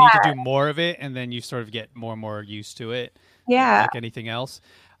need yeah. to do more of it and then you sort of get more and more used to it. Yeah. Like anything else.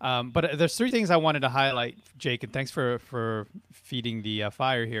 But there's three things I wanted to highlight, Jake, and thanks for feeding the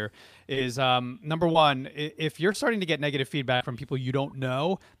fire here, is number one, if you're starting to get negative feedback from people you don't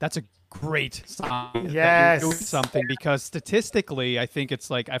know, that's a great sign that you're doing something, because statistically, I think it's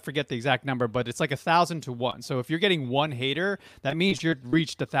like, I forget the exact number, but it's like 1,000 to 1. So if you're getting one hater, that means you've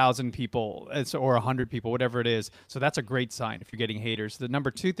reached 1,000 people or 100 people, whatever it is. So that's a great sign if you're getting haters. The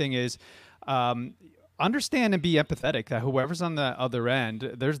number two thing is, understand and be empathetic that whoever's on the other end,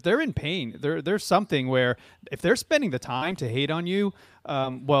 they're in pain. There's something where if they're spending the time to hate on you,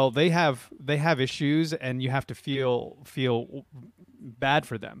 well, they have issues, and you have to feel bad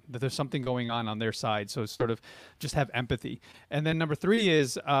for them, that there's something going on their side. So sort of just have empathy. And then number three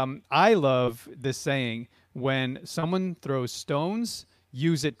is, I love this saying, when someone throws stones,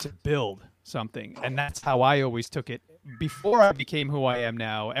 use it to build something. And that's how I always took it before I became who I am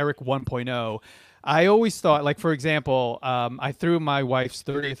now, Eric 1.0. I always thought, like, for example, I threw my wife's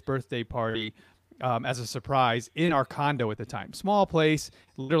 30th birthday party as a surprise in our condo at the time. Small place,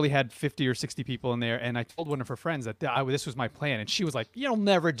 literally had 50 or 60 people in there. And I told one of her friends that this was my plan. And she was like, you'll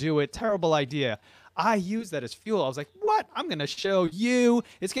never do it. Terrible idea. I used that as fuel. I was like, what? I'm going to show you.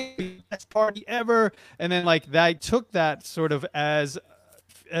 It's going to be the best party ever. And then like I took that sort of as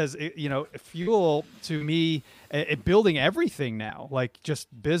as fuel to me, building everything now, like just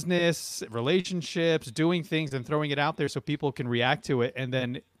business, relationships, doing things and throwing it out there so people can react to it. And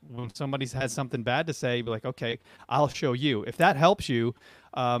then when somebody has something bad to say, be like, okay, I'll show you. If that helps you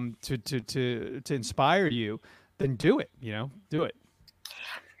to inspire you, then do it. Do it.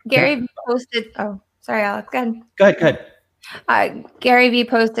 Gary Vee posted. Oh, sorry, Alex. Go ahead. Go ahead. Gary Vee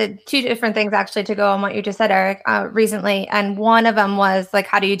posted 2 different things actually to go on what you just said, Eric, recently. And one of them was like,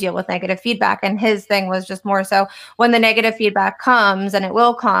 how do you deal with negative feedback? And his thing was just more so when the negative feedback comes, and it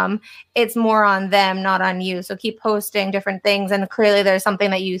will come, it's more on them, not on you. So keep posting different things. And clearly there's something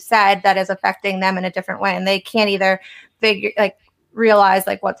that you said that is affecting them in a different way. And they can't either realize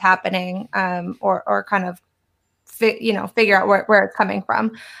like what's happening or kind of figure out where it's coming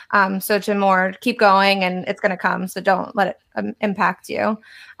from. So to more keep going, and it's going to come. So don't let it impact you.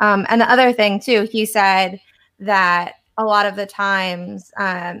 And the other thing too, he said that a lot of the times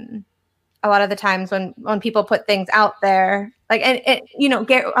when people put things out there, like,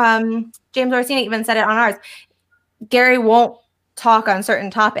 James Orsini even said it on ours, Gary won't talk on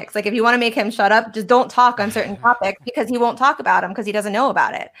certain topics. Like if you want to make him shut up, just don't talk on certain topics, because he won't talk about them because he doesn't know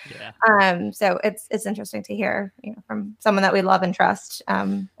about it. Yeah. So it's interesting to hear from someone that we love and trust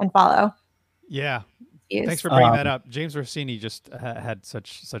and follow. Yeah. Thanks for bringing that up. James Orsini just had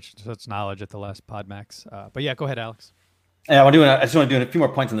such knowledge at the last PodMax. But yeah, go ahead, Alex. Yeah, I just want to do a few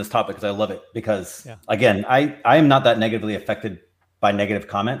more points on this topic because I love it. Because again, I am not that negatively affected by negative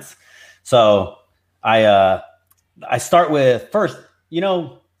comments. So I start with first,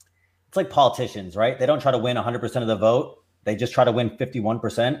 it's like politicians, right? They don't try to win 100% of the vote. They just try to win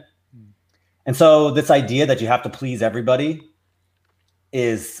 51%. And so this idea that you have to please everybody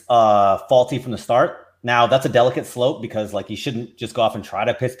is faulty from the start. Now that's a delicate slope because like you shouldn't just go off and try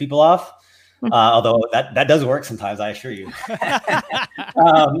to piss people off. Although that does work sometimes, I assure you.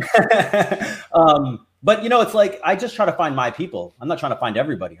 But it's like, I just try to find my people. I'm not trying to find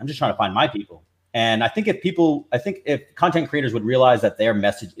everybody. I'm just trying to find my people. And I think if content creators would realize that their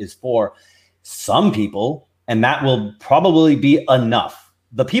message is for some people, and that will probably be enough.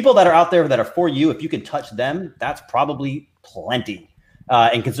 The people that are out there that are for you, if you can touch them, that's probably plenty.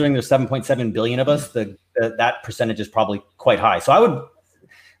 And considering there's 7.7 billion of us, that percentage is probably quite high. So I would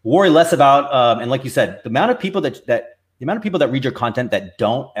worry less about, and like you said, the amount of people that read your content that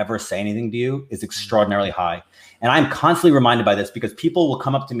don't ever say anything to you is extraordinarily high. And I'm constantly reminded by this because people will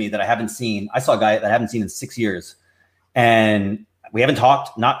come up to me that I haven't seen. I saw a guy that I haven't seen in 6 years, and we haven't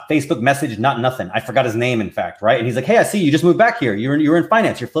talked, not Facebook message, not nothing. I forgot his name, in fact, right? And he's like, "Hey, I see you just moved back here. You're in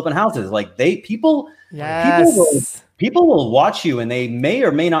finance. You're flipping houses." Like people will watch you, and they may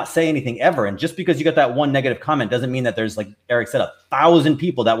or may not say anything ever. And just because you got that one negative comment doesn't mean that there's, like Eric said, 1,000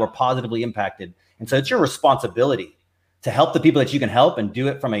 people that were positively impacted. And so it's your responsibility to help the people that you can help and do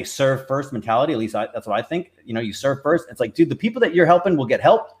it from a serve first mentality. At least that's what I think. You serve first. It's like, dude, the people that you're helping will get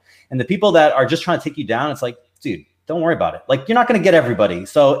helped. And the people that are just trying to take you down, it's like, dude, don't worry about it. Like, you're not going to get everybody.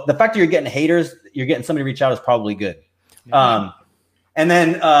 So the fact that you're getting haters, you're getting somebody to reach out is probably good. Yeah. And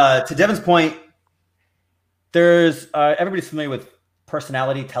then to Devin's point, there's everybody's familiar with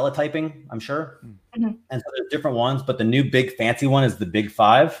personality teletyping, I'm sure. Mm-hmm. And so there's different ones, but the new big fancy one is the big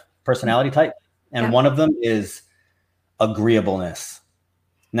 5 personality type. And one of them is agreeableness.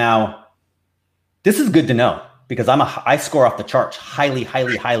 Now, this is good to know because I score off the charts, highly,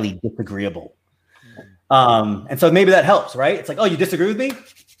 highly, highly disagreeable. And so maybe that helps, right? It's like, oh, you disagree with me?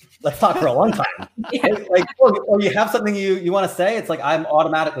 Let's talk for a long time. Like, or you have something you want to say. It's like, I'm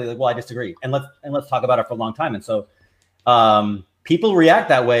automatically like, well, I disagree. And let's talk about it for a long time. And so people react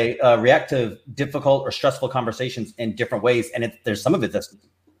that way, react to difficult or stressful conversations in different ways. And there's some of it that's,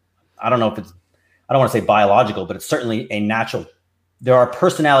 I don't want to say biological, but it's certainly a natural. There are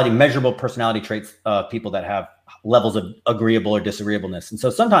measurable personality traits of people that have levels of agreeable or disagreeableness. And so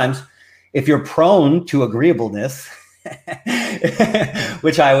sometimes if you're prone to agreeableness,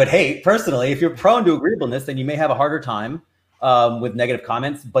 which I would hate personally, if you're prone to agreeableness, then you may have a harder time with negative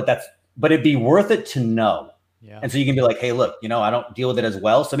comments, but it'd be worth it to know. Yeah. And so you can be like, hey, look, I don't deal with it as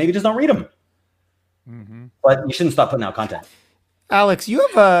well. So maybe just don't read them, but you shouldn't stop putting out content. Alex, you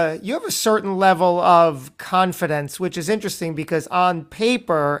have a certain level of confidence, which is interesting because on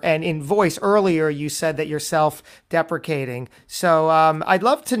paper and in voice earlier, you said that you're self-deprecating. So I'd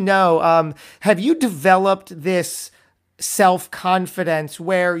love to know, have you developed this self-confidence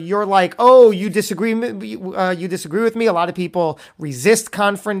where you're like, oh, you disagree with me. A lot of people resist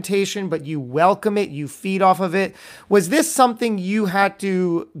confrontation, but you welcome it, you feed off of it. Was this something you had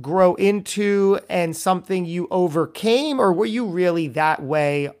to grow into and something you overcame, or were you really that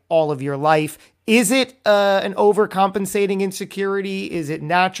way all of your life? Is it an overcompensating insecurity? Is it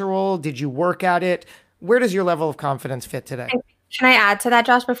natural? Did you work at it? Where does your level of confidence fit today? Can I add to that,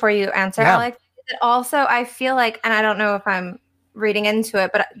 Josh, before you answer, Yeah. Alex? Also, I feel like, and I don't know if I'm reading into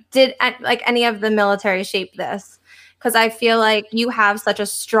it, but did like any of the military shape this? Because I feel like you have such a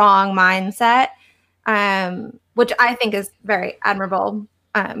strong mindset, which I think is very admirable.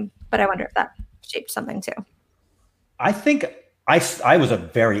 But I wonder if that shaped something too. I think I was a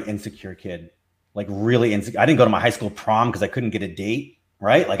very insecure kid, like really insecure. I didn't go to my high school prom because I couldn't get a date.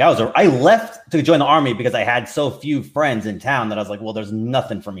 Right? Like I left to join the Army because I had so few friends in town that I was like, well, there's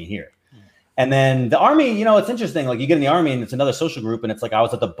nothing for me here. And then the Army, you know, it's interesting. Like you get in the Army and it's another social group, and it's like I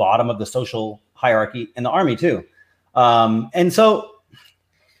was at the bottom of the social hierarchy in the Army too. And so,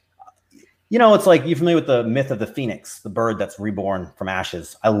 you know, it's like, you familiar with the myth of the phoenix, the bird that's reborn from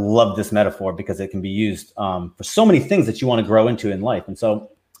ashes? I love this metaphor because it can be used for so many things that you want to grow into in life. And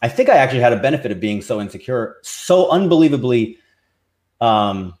so I think I actually had a benefit of being so insecure, so unbelievably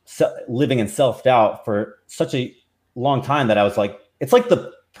living in self-doubt for such a long time that I was like, it's like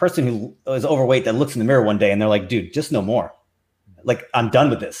the person who is overweight that looks in the mirror one day and they're like, dude, just no more. Like, I'm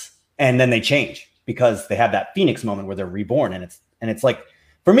done with this. And then they change because they have that phoenix moment where they're reborn. And it's like,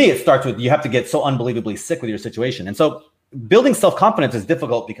 for me, it starts with, you have to get so unbelievably sick with your situation. And so building self-confidence is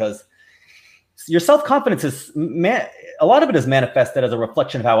difficult because your self-confidence is, a lot of it is manifested as a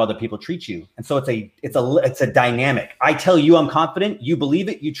reflection of how other people treat you. And so it's a dynamic. I tell you I'm confident, you believe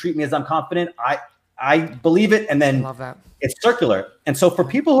it, you treat me as I'm confident, I believe it, and then Love that. It's circular. And so for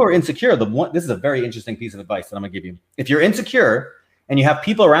people who are insecure, this is a very interesting piece of advice that I'm gonna give you. If you're insecure and you have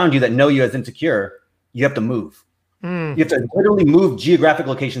people around you that know you as insecure, you have to move. You have to literally move geographic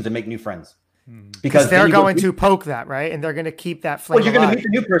locations and make new friends. Because they're going to poke that, right? And they're going to keep that flame. Well, you're going to alive. meet a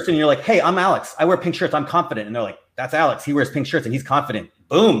new person and you're like, hey, I'm Alex. I wear pink shirts. I'm confident. And they're like, that's Alex. He wears pink shirts and he's confident.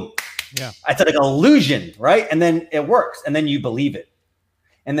 Boom. Yeah. It's like an illusion, right? And then it works. And then you believe it.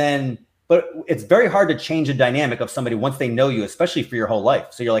 And then, but it's very hard to change the dynamic of somebody once they know you, especially for your whole life.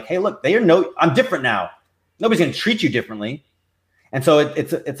 So you're like, hey, look, I'm different now. Nobody's going to treat you differently. And so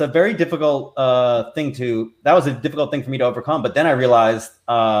it's a very difficult that was a difficult thing for me to overcome. But then I realized,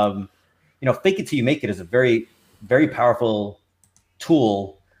 fake it till you make it is a very, very powerful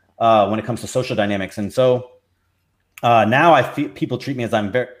tool when it comes to social dynamics. And so now I feel people treat me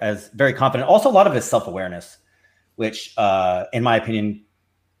as very confident. Also, a lot of it is self-awareness, which in my opinion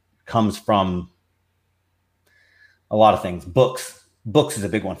comes from a lot of things. Books is a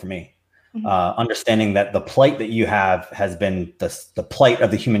big one for me. Understanding that the plight that you have has been the plight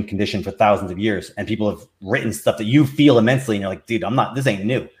of the human condition for thousands of years, and people have written stuff that you feel immensely, and you're like, dude, this ain't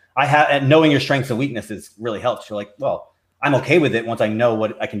new. And knowing your strengths and weaknesses really helps. You're like, well, I'm okay with it once I know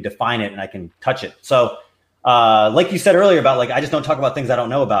what I can define it and I can touch it. So, like you said earlier about like, I just don't talk about things I don't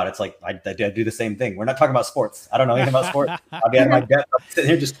know about. It's like, I do the same thing. We're not talking about sports. I don't know anything about sports. I'll be at my desk, I'm sitting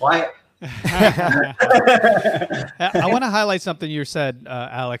here just quiet. I want to highlight something you said,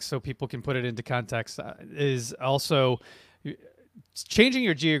 Alex, so people can put it into context, is also changing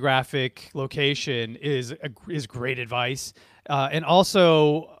your geographic location is great advice. And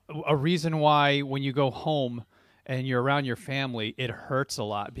also a reason why when you go home and you're around your family, it hurts a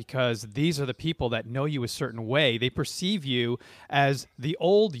lot because these are the people that know you a certain way. They perceive you as the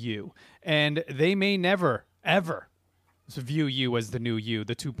old you, and they may never, ever view you as the new you,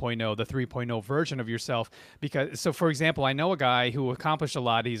 the 2.0, the 3.0 version of yourself. So for example, I know a guy who accomplished a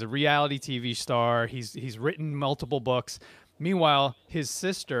lot. He's a reality TV star. He's written multiple books. Meanwhile, his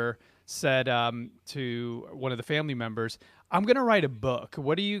sister said to one of the family members, I'm going to write a book.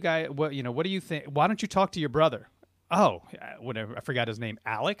 What do you guys, what do you think? Why don't you talk to your brother? Oh, whatever. I forgot his name,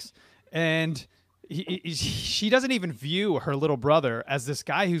 Alex. And she doesn't even view her little brother as this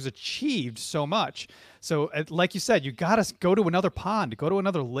guy who's achieved so much. So like you said, you got to go to another pond, go to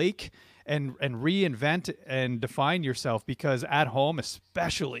another lake and reinvent and define yourself, because at home,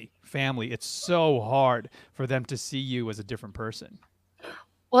 especially family, it's so hard for them to see you as a different person.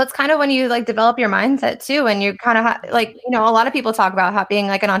 Well, it's kind of when you like develop your mindset too, and you kind of a lot of people talk about how being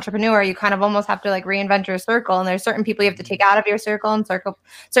like an entrepreneur, you kind of almost have to like reinvent your circle. And there's certain people you have to take out of your circle and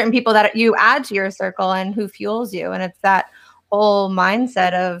certain people that you add to your circle and who fuels you. And it's that whole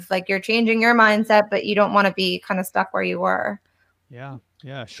mindset of like, you're changing your mindset, but you don't want to be kind of stuck where you were. Yeah.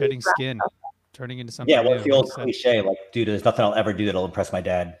 Yeah. Shedding skin, turning into something. It's the old cliche, like, dude, there's nothing I'll ever do that'll impress my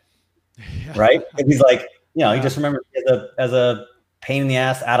dad. Yeah. Right. And he's like, He just remembers me as a pain in the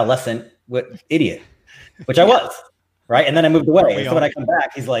ass adolescent idiot, which I was, right? And then I moved away. So when I come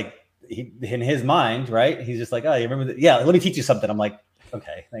back, he's like, in his mind, right? He's just like, oh, you remember that? Yeah, let me teach you something. I'm like,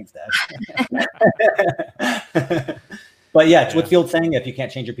 okay, thanks, Dad. But yeah, what's the old saying? If you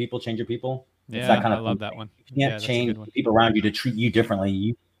can't change your people, change your people. Yeah, it's that kind of I love that one. If you can't change the people around you to treat you differently,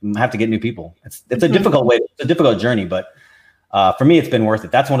 you have to get new people. It's a difficult way. It's a difficult journey, but for me, it's been worth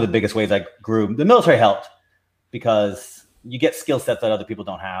it. That's one of the biggest ways I grew. The military helped because you get skill sets that other people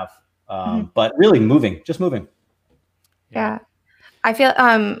don't have. But really just moving. Yeah. I feel,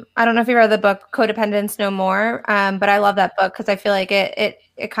 I don't know if you read the book Codependence No More, but I love that book because I feel like it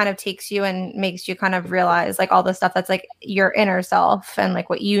kind of takes you and makes you kind of realize like all the stuff that's like your inner self and like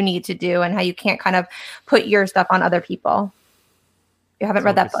what you need to do and how you can't kind of put your stuff on other people. If you haven't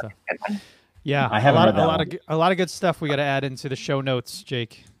read that book, it's a good one. Yeah, I haven't read that a lot of good stuff we got to add into the show notes,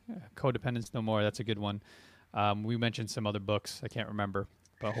 Jake. Codependence No More, that's a good one. We mentioned some other books, I can't remember,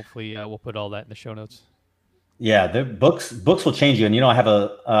 but hopefully we'll put all that in the show notes. Yeah, the books will change you. And, I have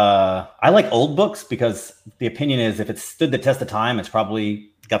I like old books because the opinion is if it's stood the test of time, it's probably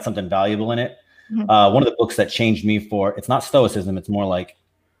got something valuable in it. One of the books that changed me it's not stoicism. It's more like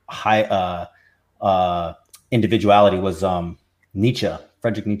high individuality was Nietzsche,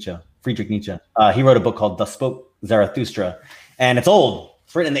 Friedrich Nietzsche. He wrote a book called Thus Spoke Zarathustra, and it's old.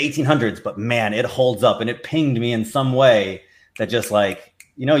 It's written in the 1800s, but man, it holds up and it pinged me in some way that just like,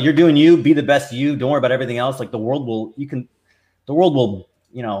 you're doing you, be the best you, don't worry about everything else. Like the world will,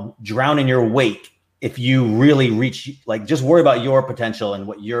 drown in your wake if you really reach, like just worry about your potential and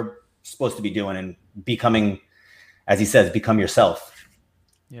what you're supposed to be doing and becoming, as he says, become yourself.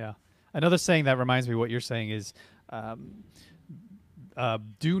 Yeah. Another saying that reminds me of what you're saying is,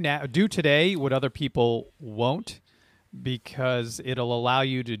 do today what other people won't, because it'll allow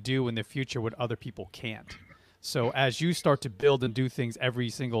you to do in the future what other people can't. So as you start to build and do things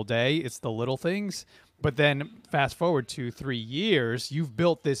every single day, it's the little things. But then fast forward to 3 years, you've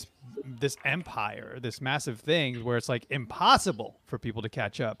built this empire, this massive thing where it's like impossible for people to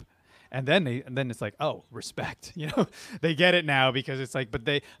catch up. And then it's like, oh, respect. They get it now because it's like,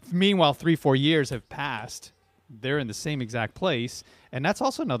 but meanwhile, 3-4 years have passed. They're in the same exact place. And that's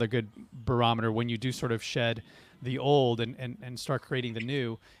also another good barometer when you do sort of shed the old and start creating the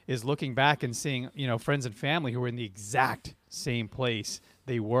new, is looking back and seeing, friends and family who were in the exact same place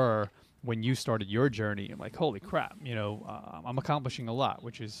they were when you started your journey. I'm like, holy crap, I'm accomplishing a lot,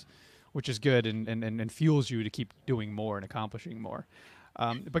 which is good and fuels you to keep doing more and accomplishing more.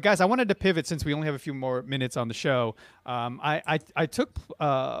 But guys, I wanted to pivot since we only have a few more minutes on the show. I took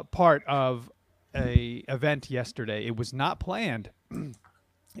part of a event yesterday. It was not planned.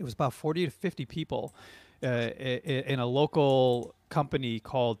 It was about 40 to 50 people in a local company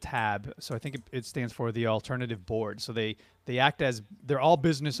called TAB. So I think it stands for the Alternative Board. So they act as, they're all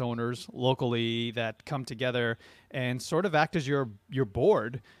business owners locally that come together and sort of act as your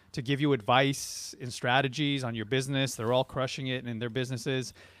board to give you advice and strategies on your business. They're all crushing it in their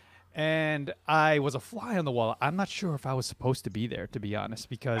businesses. And I was a fly on the wall. I'm not sure if I was supposed to be there, to be honest,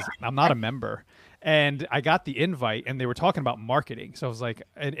 because I'm not a member. And I got the invite and they were talking about marketing. So I was like,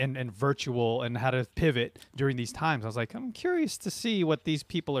 and virtual and how to pivot during these times. I was like, I'm curious to see what these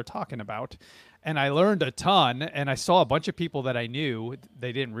people are talking about. And I learned a ton, and I saw a bunch of people that I knew.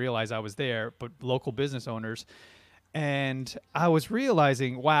 They didn't realize I was there, but local business owners. And I was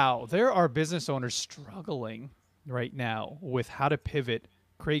realizing, wow, there are business owners struggling right now with how to pivot,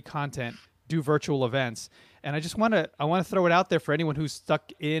 create content, do virtual events. And I want to throw it out there for anyone who's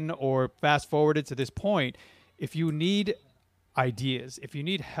stuck in or fast forwarded to this point. If you need ideas, if you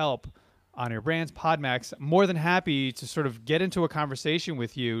need help on your brands, PodMax, more than happy to sort of get into a conversation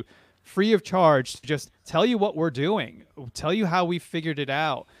with you free of charge, to just tell you what we're doing, tell you how we figured it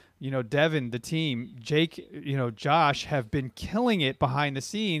out. Devin, the team, Jake, Josh have been killing it behind the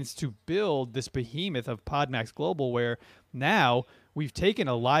scenes to build this behemoth of PodMax Global, where now we've taken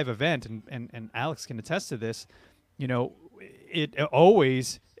a live event, and Alex can attest to this. It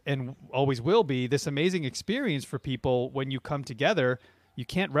always and always will be this amazing experience for people when you come together. You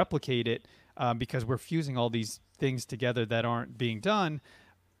can't replicate it because we're fusing all these things together that aren't being done.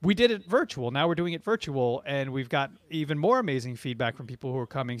 We did it virtual. Now we're doing it virtual, and we've got even more amazing feedback from people who are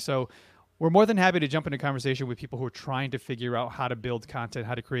coming. So we're more than happy to jump into conversation with people who are trying to figure out how to build content,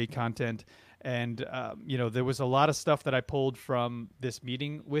 how to create content. And, there was a lot of stuff that I pulled from this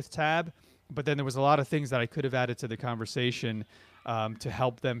meeting with Tab, but then there was a lot of things that I could have added to the conversation to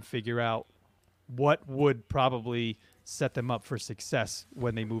help them figure out what would probably set them up for success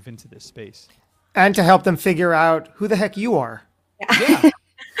when they move into this space. And to help them figure out who the heck you are. Yeah.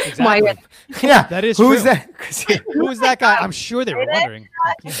 Exactly. Yeah, That is who's true. that? 'Cause, yeah. Who is that guy? I'm sure they were wondering.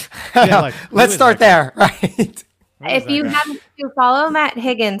 Yeah, like, who Let's is start that guy? there, right? Who is If that you guy? haven't, you follow Matt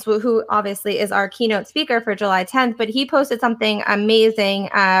Higgins, who obviously is our keynote speaker for July 10th, but he posted something amazing.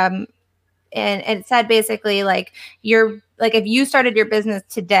 And it said basically like if you started your business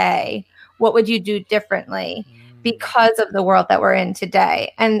today, what would you do differently because of the world that we're in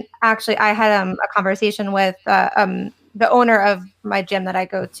today? And actually, I had a conversation with the owner of my gym that I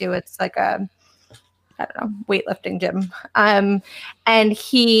go to. It's like a, I don't know, weightlifting gym. And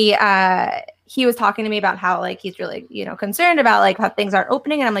he was talking to me about how like he's really, concerned about like how things aren't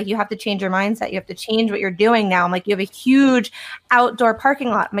opening. And I'm like, you have to change your mindset. You have to change what you're doing now. I'm like, you have a huge outdoor parking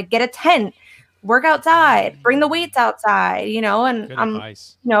lot. I'm like, get a tent, work outside, bring the weights outside, and Good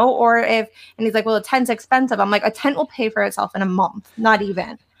advice. and he's like, well, a tent's expensive. I'm like, a tent will pay for itself in a month, not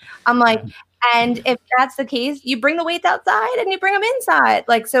even. I'm like, and if that's the case, you bring the weights outside and you bring them inside.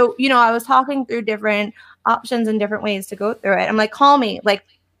 Like, so, I was talking through different options and different ways to go through it. I'm like, call me, like,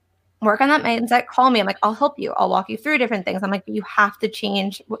 work on that mindset, call me. I'm like, I'll help you. I'll walk you through different things. I'm like, but you have to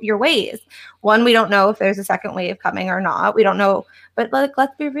change your ways. One, we don't know if there's a second wave coming or not. We don't know, but like,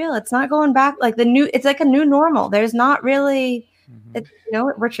 let's be real. It's not going back. Like it's like a new normal. There's not really,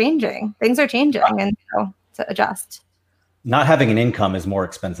 we're changing. Things are changing, and to adjust. Not having an income is more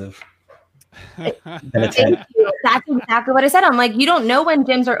expensive than a tent. Thank you. That's exactly what I said. I'm like, you don't know when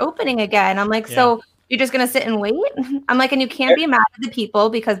gyms are opening again. I'm like, so you're just going to sit and wait? I'm like, and you can't be mad at the people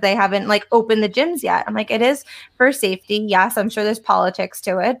because they haven't like opened the gyms yet. I'm like, it is for safety. Yes, I'm sure there's politics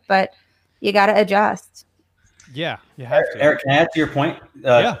to it, but you got to adjust. Yeah, you have to. Eric, can I add to your point?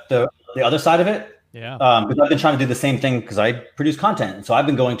 The other side of it? Yeah. Because I've been trying to do the same thing because I produce content. And so I've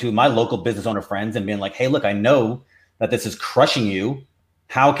been going to my local business owner friends and being like, hey, look, I know that this is crushing you.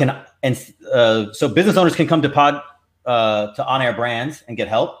 How can so business owners can come to On Air Brands and get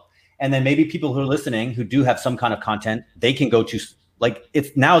help. And then maybe people who are listening who do have some kind of content, they can go to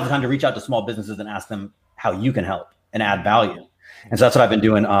now is the time to reach out to small businesses and ask them how you can help and add value. And so that's what I've been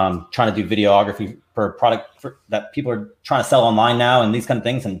doing, trying to do videography for a product that people are trying to sell online now and these kind of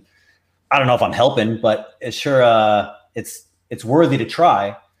things. And I don't know if I'm helping, but it's sure it's worthy to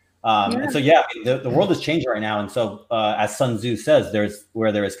try. And so, the world is changing right now. And so as Sun Tzu says,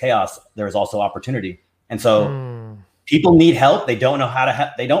 where there is chaos, there is also opportunity. And so people need help. They don't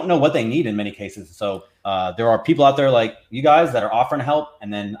know they don't know what they need in many cases. So there are people out there like you guys that are offering help.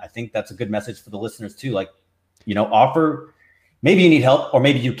 And then I think that's a good message for the listeners too. Like, offer, maybe you need help or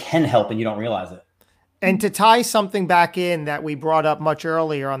maybe you can help and you don't realize it. And to tie something back in that we brought up much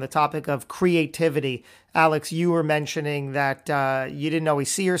earlier on the topic of creativity, Alex, you were mentioning that you didn't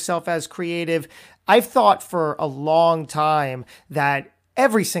always see yourself as creative. I've thought for a long time that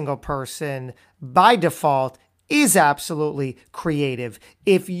every single person by default is absolutely creative.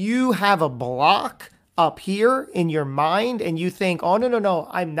 If you have a block up here in your mind and you think, oh, no,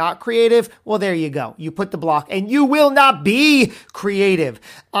 I'm not creative. Well, there you go. You put the block and you will not be creative.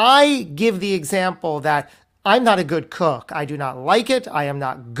 I give the example that I'm not a good cook. I do not like it. I am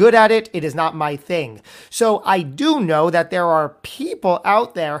not good at it. It is not my thing. So I do know that there are people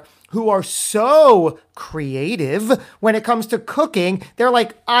out there who are so creative when it comes to cooking. They're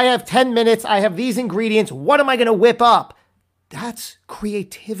like, I have 10 minutes. I have these ingredients. What am I going to whip up? That's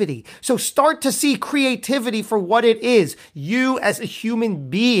creativity. So start to see creativity for what it is. You as a human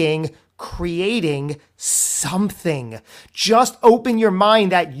being creating something. Just open your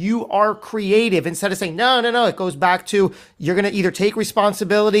mind that you are creative instead of saying, no. It goes back to you're going to either take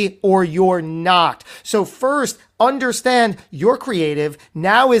responsibility or you're not. So first, understand you're creative.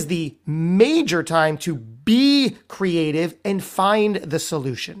 Now is the major time to be creative and find the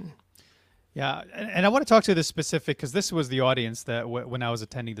solution. Yeah, and I want to talk to this specific because this was the audience that when I was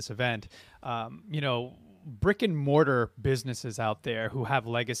attending this event, brick and mortar businesses out there who have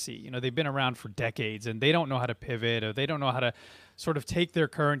legacy, they've been around for decades and they don't know how to pivot or they don't know how to sort of take their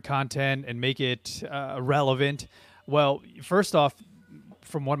current content and make it relevant. Well, first off,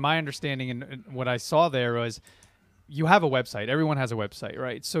 from what my understanding and what I saw there was you have a website. Everyone has a website,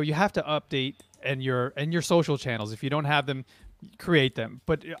 right? So you have to update and your social channels. If you don't have them, create them,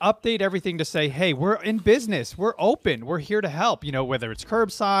 but update everything to say, hey, we're in business, we're open, we're here to help, whether it's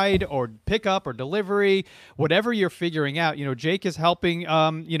curbside or pickup or delivery, whatever you're figuring out. Jake is helping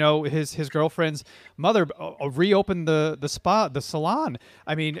his girlfriend's mother reopen the salon.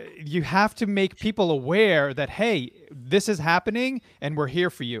 I mean, you have to make people aware that, hey, this is happening and we're here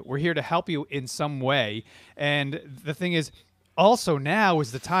for you, we're here to help you in some way. And the thing is, also now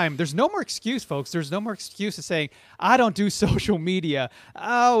is the time. There's no more excuse, folks. There's no more excuse of saying, I don't do social media.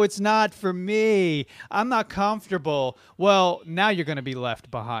 Oh, it's not for me. I'm not comfortable. Well, now you're going to be left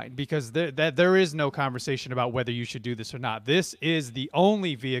behind because there is no conversation about whether you should do this or not. This is the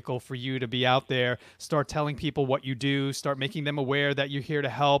only vehicle for you to be out there, start telling people what you do, start making them aware that you're here to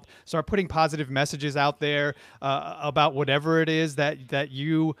help, start putting positive messages out there about whatever it is that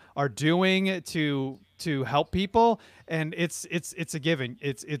you are doing to help people. And it's a given.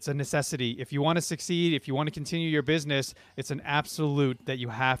 It's a necessity. If you want to succeed, if you want to continue your business, it's an absolute that you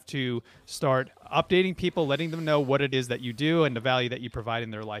have to start updating people, letting them know what it is that you do and the value that you provide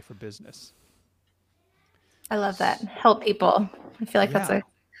in their life or business. I love that. Help people. I feel like that's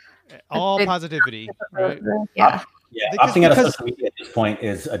all big, positivity. Right? Yeah. Yeah. Opting out of social media at this point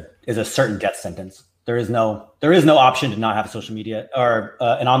is a certain death sentence. There is no option to not have social media or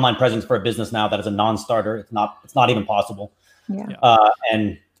an online presence for a business now that is a non-starter. It's not even possible. Yeah.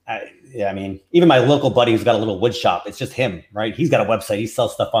 I mean, even my local buddy who's got a little wood shop, it's just him, right? He's got a website. He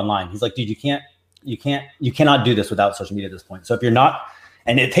sells stuff online. He's like, dude, you cannot do this without social media at this point. So if you're not,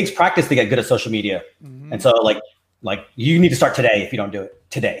 and it takes practice to get good at social media. Mm-hmm. And so like you need to start today if you don't do it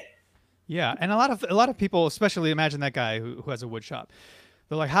today. Yeah. And a lot of people, especially imagine that guy who has a wood shop.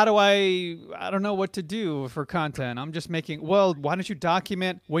 They're like, how do I don't know what to do for content. I'm just why don't you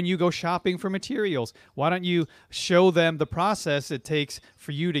document when you go shopping for materials? Why don't you show them the process it takes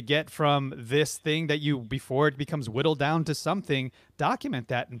for you to get from this thing that before it becomes whittled down to something, document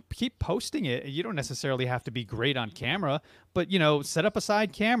that and keep posting it. You don't necessarily have to be great on camera, but set up a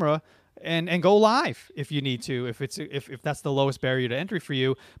side camera and go live if you need to. If that's the lowest barrier to entry for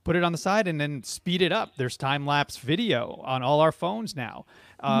you, put it on the side and then speed it up. There's time-lapse video on all our phones now.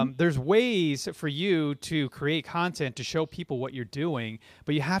 There's ways for you to create content to show people what you're doing,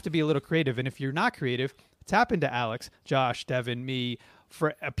 but you have to be a little creative. And if you're not creative, tap into Alex, Josh, Devin, me.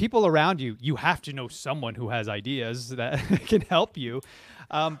 For people around you, you have to know someone who has ideas that can help you.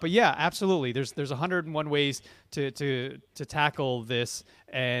 But yeah, absolutely. There's 101 ways to tackle this,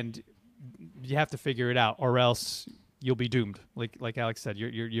 and you have to figure it out, or else you'll be doomed. Like Alex said,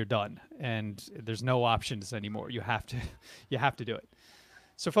 you're done, and there's no options anymore. You have to do it.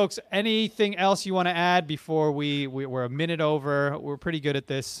 So, folks, anything else you want to add before we're a minute over? We're pretty good at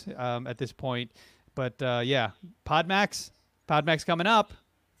this point, but yeah, PodMax coming up,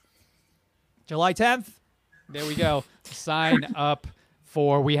 July 10th. There we go. Sign up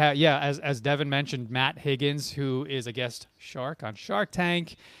for as Devin mentioned, Matt Higgins, who is a guest shark on Shark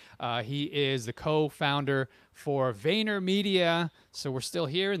Tank. He is the co-founder for VaynerMedia. So we're still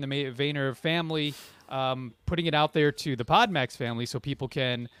here in the Vayner family, putting it out there to the PodMax family so people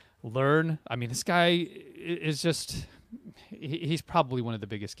can learn. I mean, this guy is just, he's probably one of the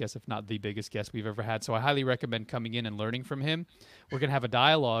biggest guests, if not the biggest guest we've ever had. So I highly recommend coming in and learning from him. We're going to have a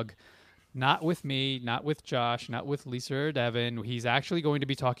dialogue, not with me, not with Josh, not with Lisa or Devin. He's actually going to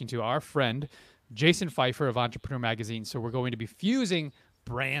be talking to our friend, Jason Pfeiffer of Entrepreneur Magazine. So we're going to be fusing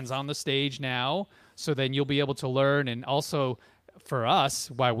brands on the stage now, so then you'll be able to learn. And also for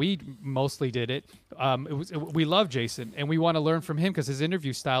us, why we mostly did it, we love Jason and we want to learn from him because his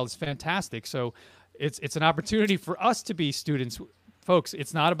interview style is fantastic. So it's an opportunity for us to be students. Folks,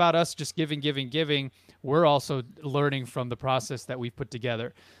 it's not about us just giving. We're also learning from the process that we've put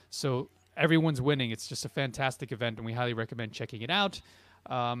together. So everyone's winning. It's just a fantastic event, and we highly recommend checking it out.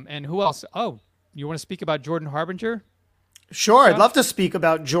 And who else? Oh, you want to speak about Jordan Harbinger? Sure, I'd love to speak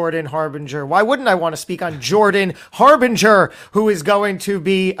about Jordan Harbinger. Why wouldn't I want to speak on Jordan Harbinger, who is going to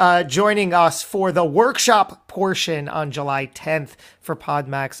be joining us for the workshop portion on July 10th for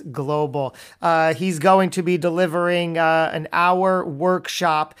PodMax Global. He's going to be delivering an hour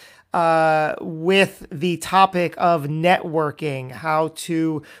workshop with the topic of networking, how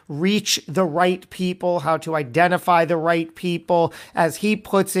to reach the right people, how to identify the right people. As he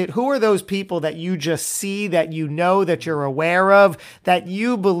puts it, who are those people that you just see, that you know, that you're aware of, that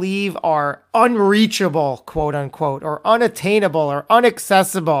you believe are unreachable, quote unquote, or unattainable or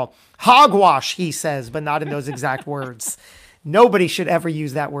inaccessible? Hogwash, he says, but not in those exact words. Nobody should ever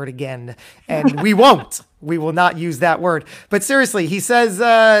use that word again, and we won't. We will not use that word. But seriously, he says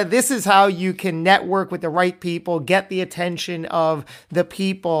this is how you can network with the right people, get the attention of the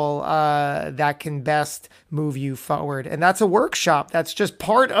people that can best move you forward. And that's a workshop. That's just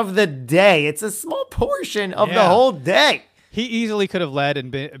part of the day. It's a small portion of the whole day. He easily could have led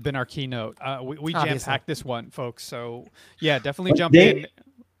and been our keynote. We jam-packed this one, folks. So, yeah, definitely jump in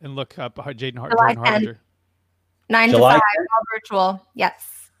and look up Jordan Harbinger. 9 to 5, all virtual.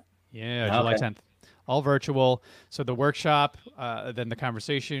 Yes. Yeah, July 10th. all virtual. So the workshop, then the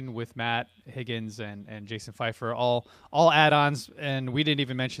conversation with Matt Higgins and Jason Pfeiffer, all add-ons. And we didn't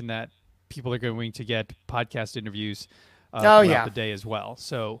even mention that people are going to get podcast interviews throughout the day as well.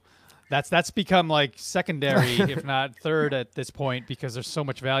 So that's become like secondary, if not third at this point, because there's so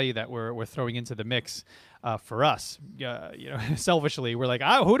much value that we're throwing into the mix for us. Selfishly, we're like,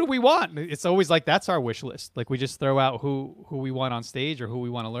 who do we want? It's always like that's our wish list. Like we just throw out who we want on stage or who we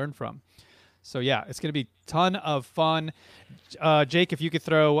want to learn from. So yeah, it's going to be a ton of fun. Jake, if you could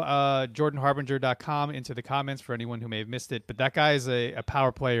throw JordanHarbinger.com into the comments for anyone who may have missed it. But that guy is a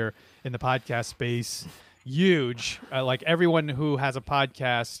power player in the podcast space. Huge. Like everyone who has a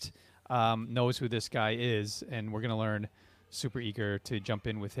podcast knows who this guy is, and we're going to learn. Super eager to jump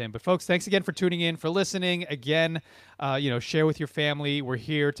in with him. But folks, thanks again for tuning in, for listening. Again, share with your family. We're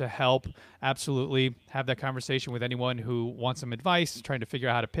here to help. Absolutely. Have that conversation with anyone who wants some advice, trying to figure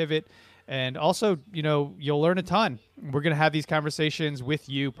out how to pivot. And also, you'll learn a ton. We're going to have these conversations with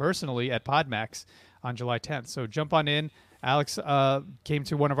you personally at PodMax on July 10th. So jump on in. Alex came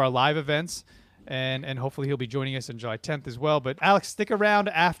to one of our live events, and hopefully he'll be joining us on July 10th as well. But Alex, stick around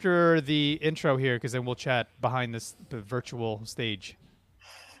after the intro here, because then we'll chat behind the virtual stage.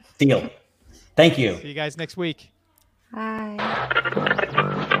 Deal. Thank you. See you guys next week. Bye.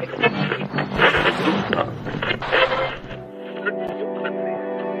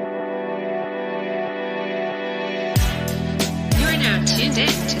 You are now tuned in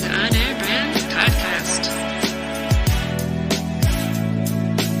to the On Air Brands podcast.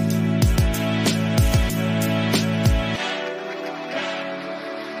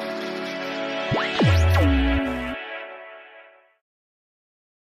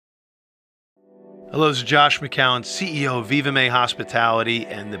 Hello, this is Josh McCown, CEO of Viva May Hospitality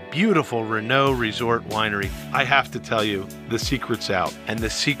and the beautiful Renault Resort Winery. I have to tell you, the secret's out, and the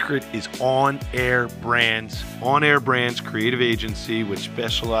secret is On Air Brands. On Air Brands creative agency, which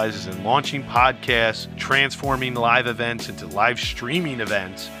specializes in launching podcasts, transforming live events into live streaming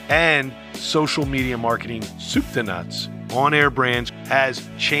events, and social media marketing soup to nuts. On Air Brands has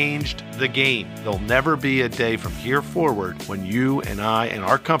changed the game. There'll never be a day from here forward when you and I and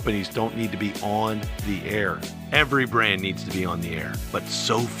our companies don't need to be on the air. Every brand needs to be on the air, but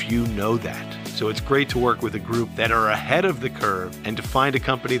so few know that. So it's great to work with a group that are ahead of the curve and to find a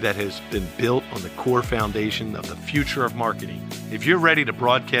company that has been built on the core foundation of the future of marketing. If you're ready to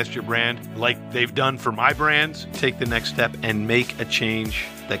broadcast your brand like they've done for my brands, take the next step and make a change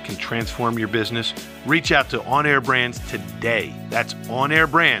that can transform your business, reach out to On Air Brands today. That's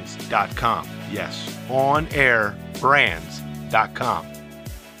onairbrands.com. Yes, onairbrands.com.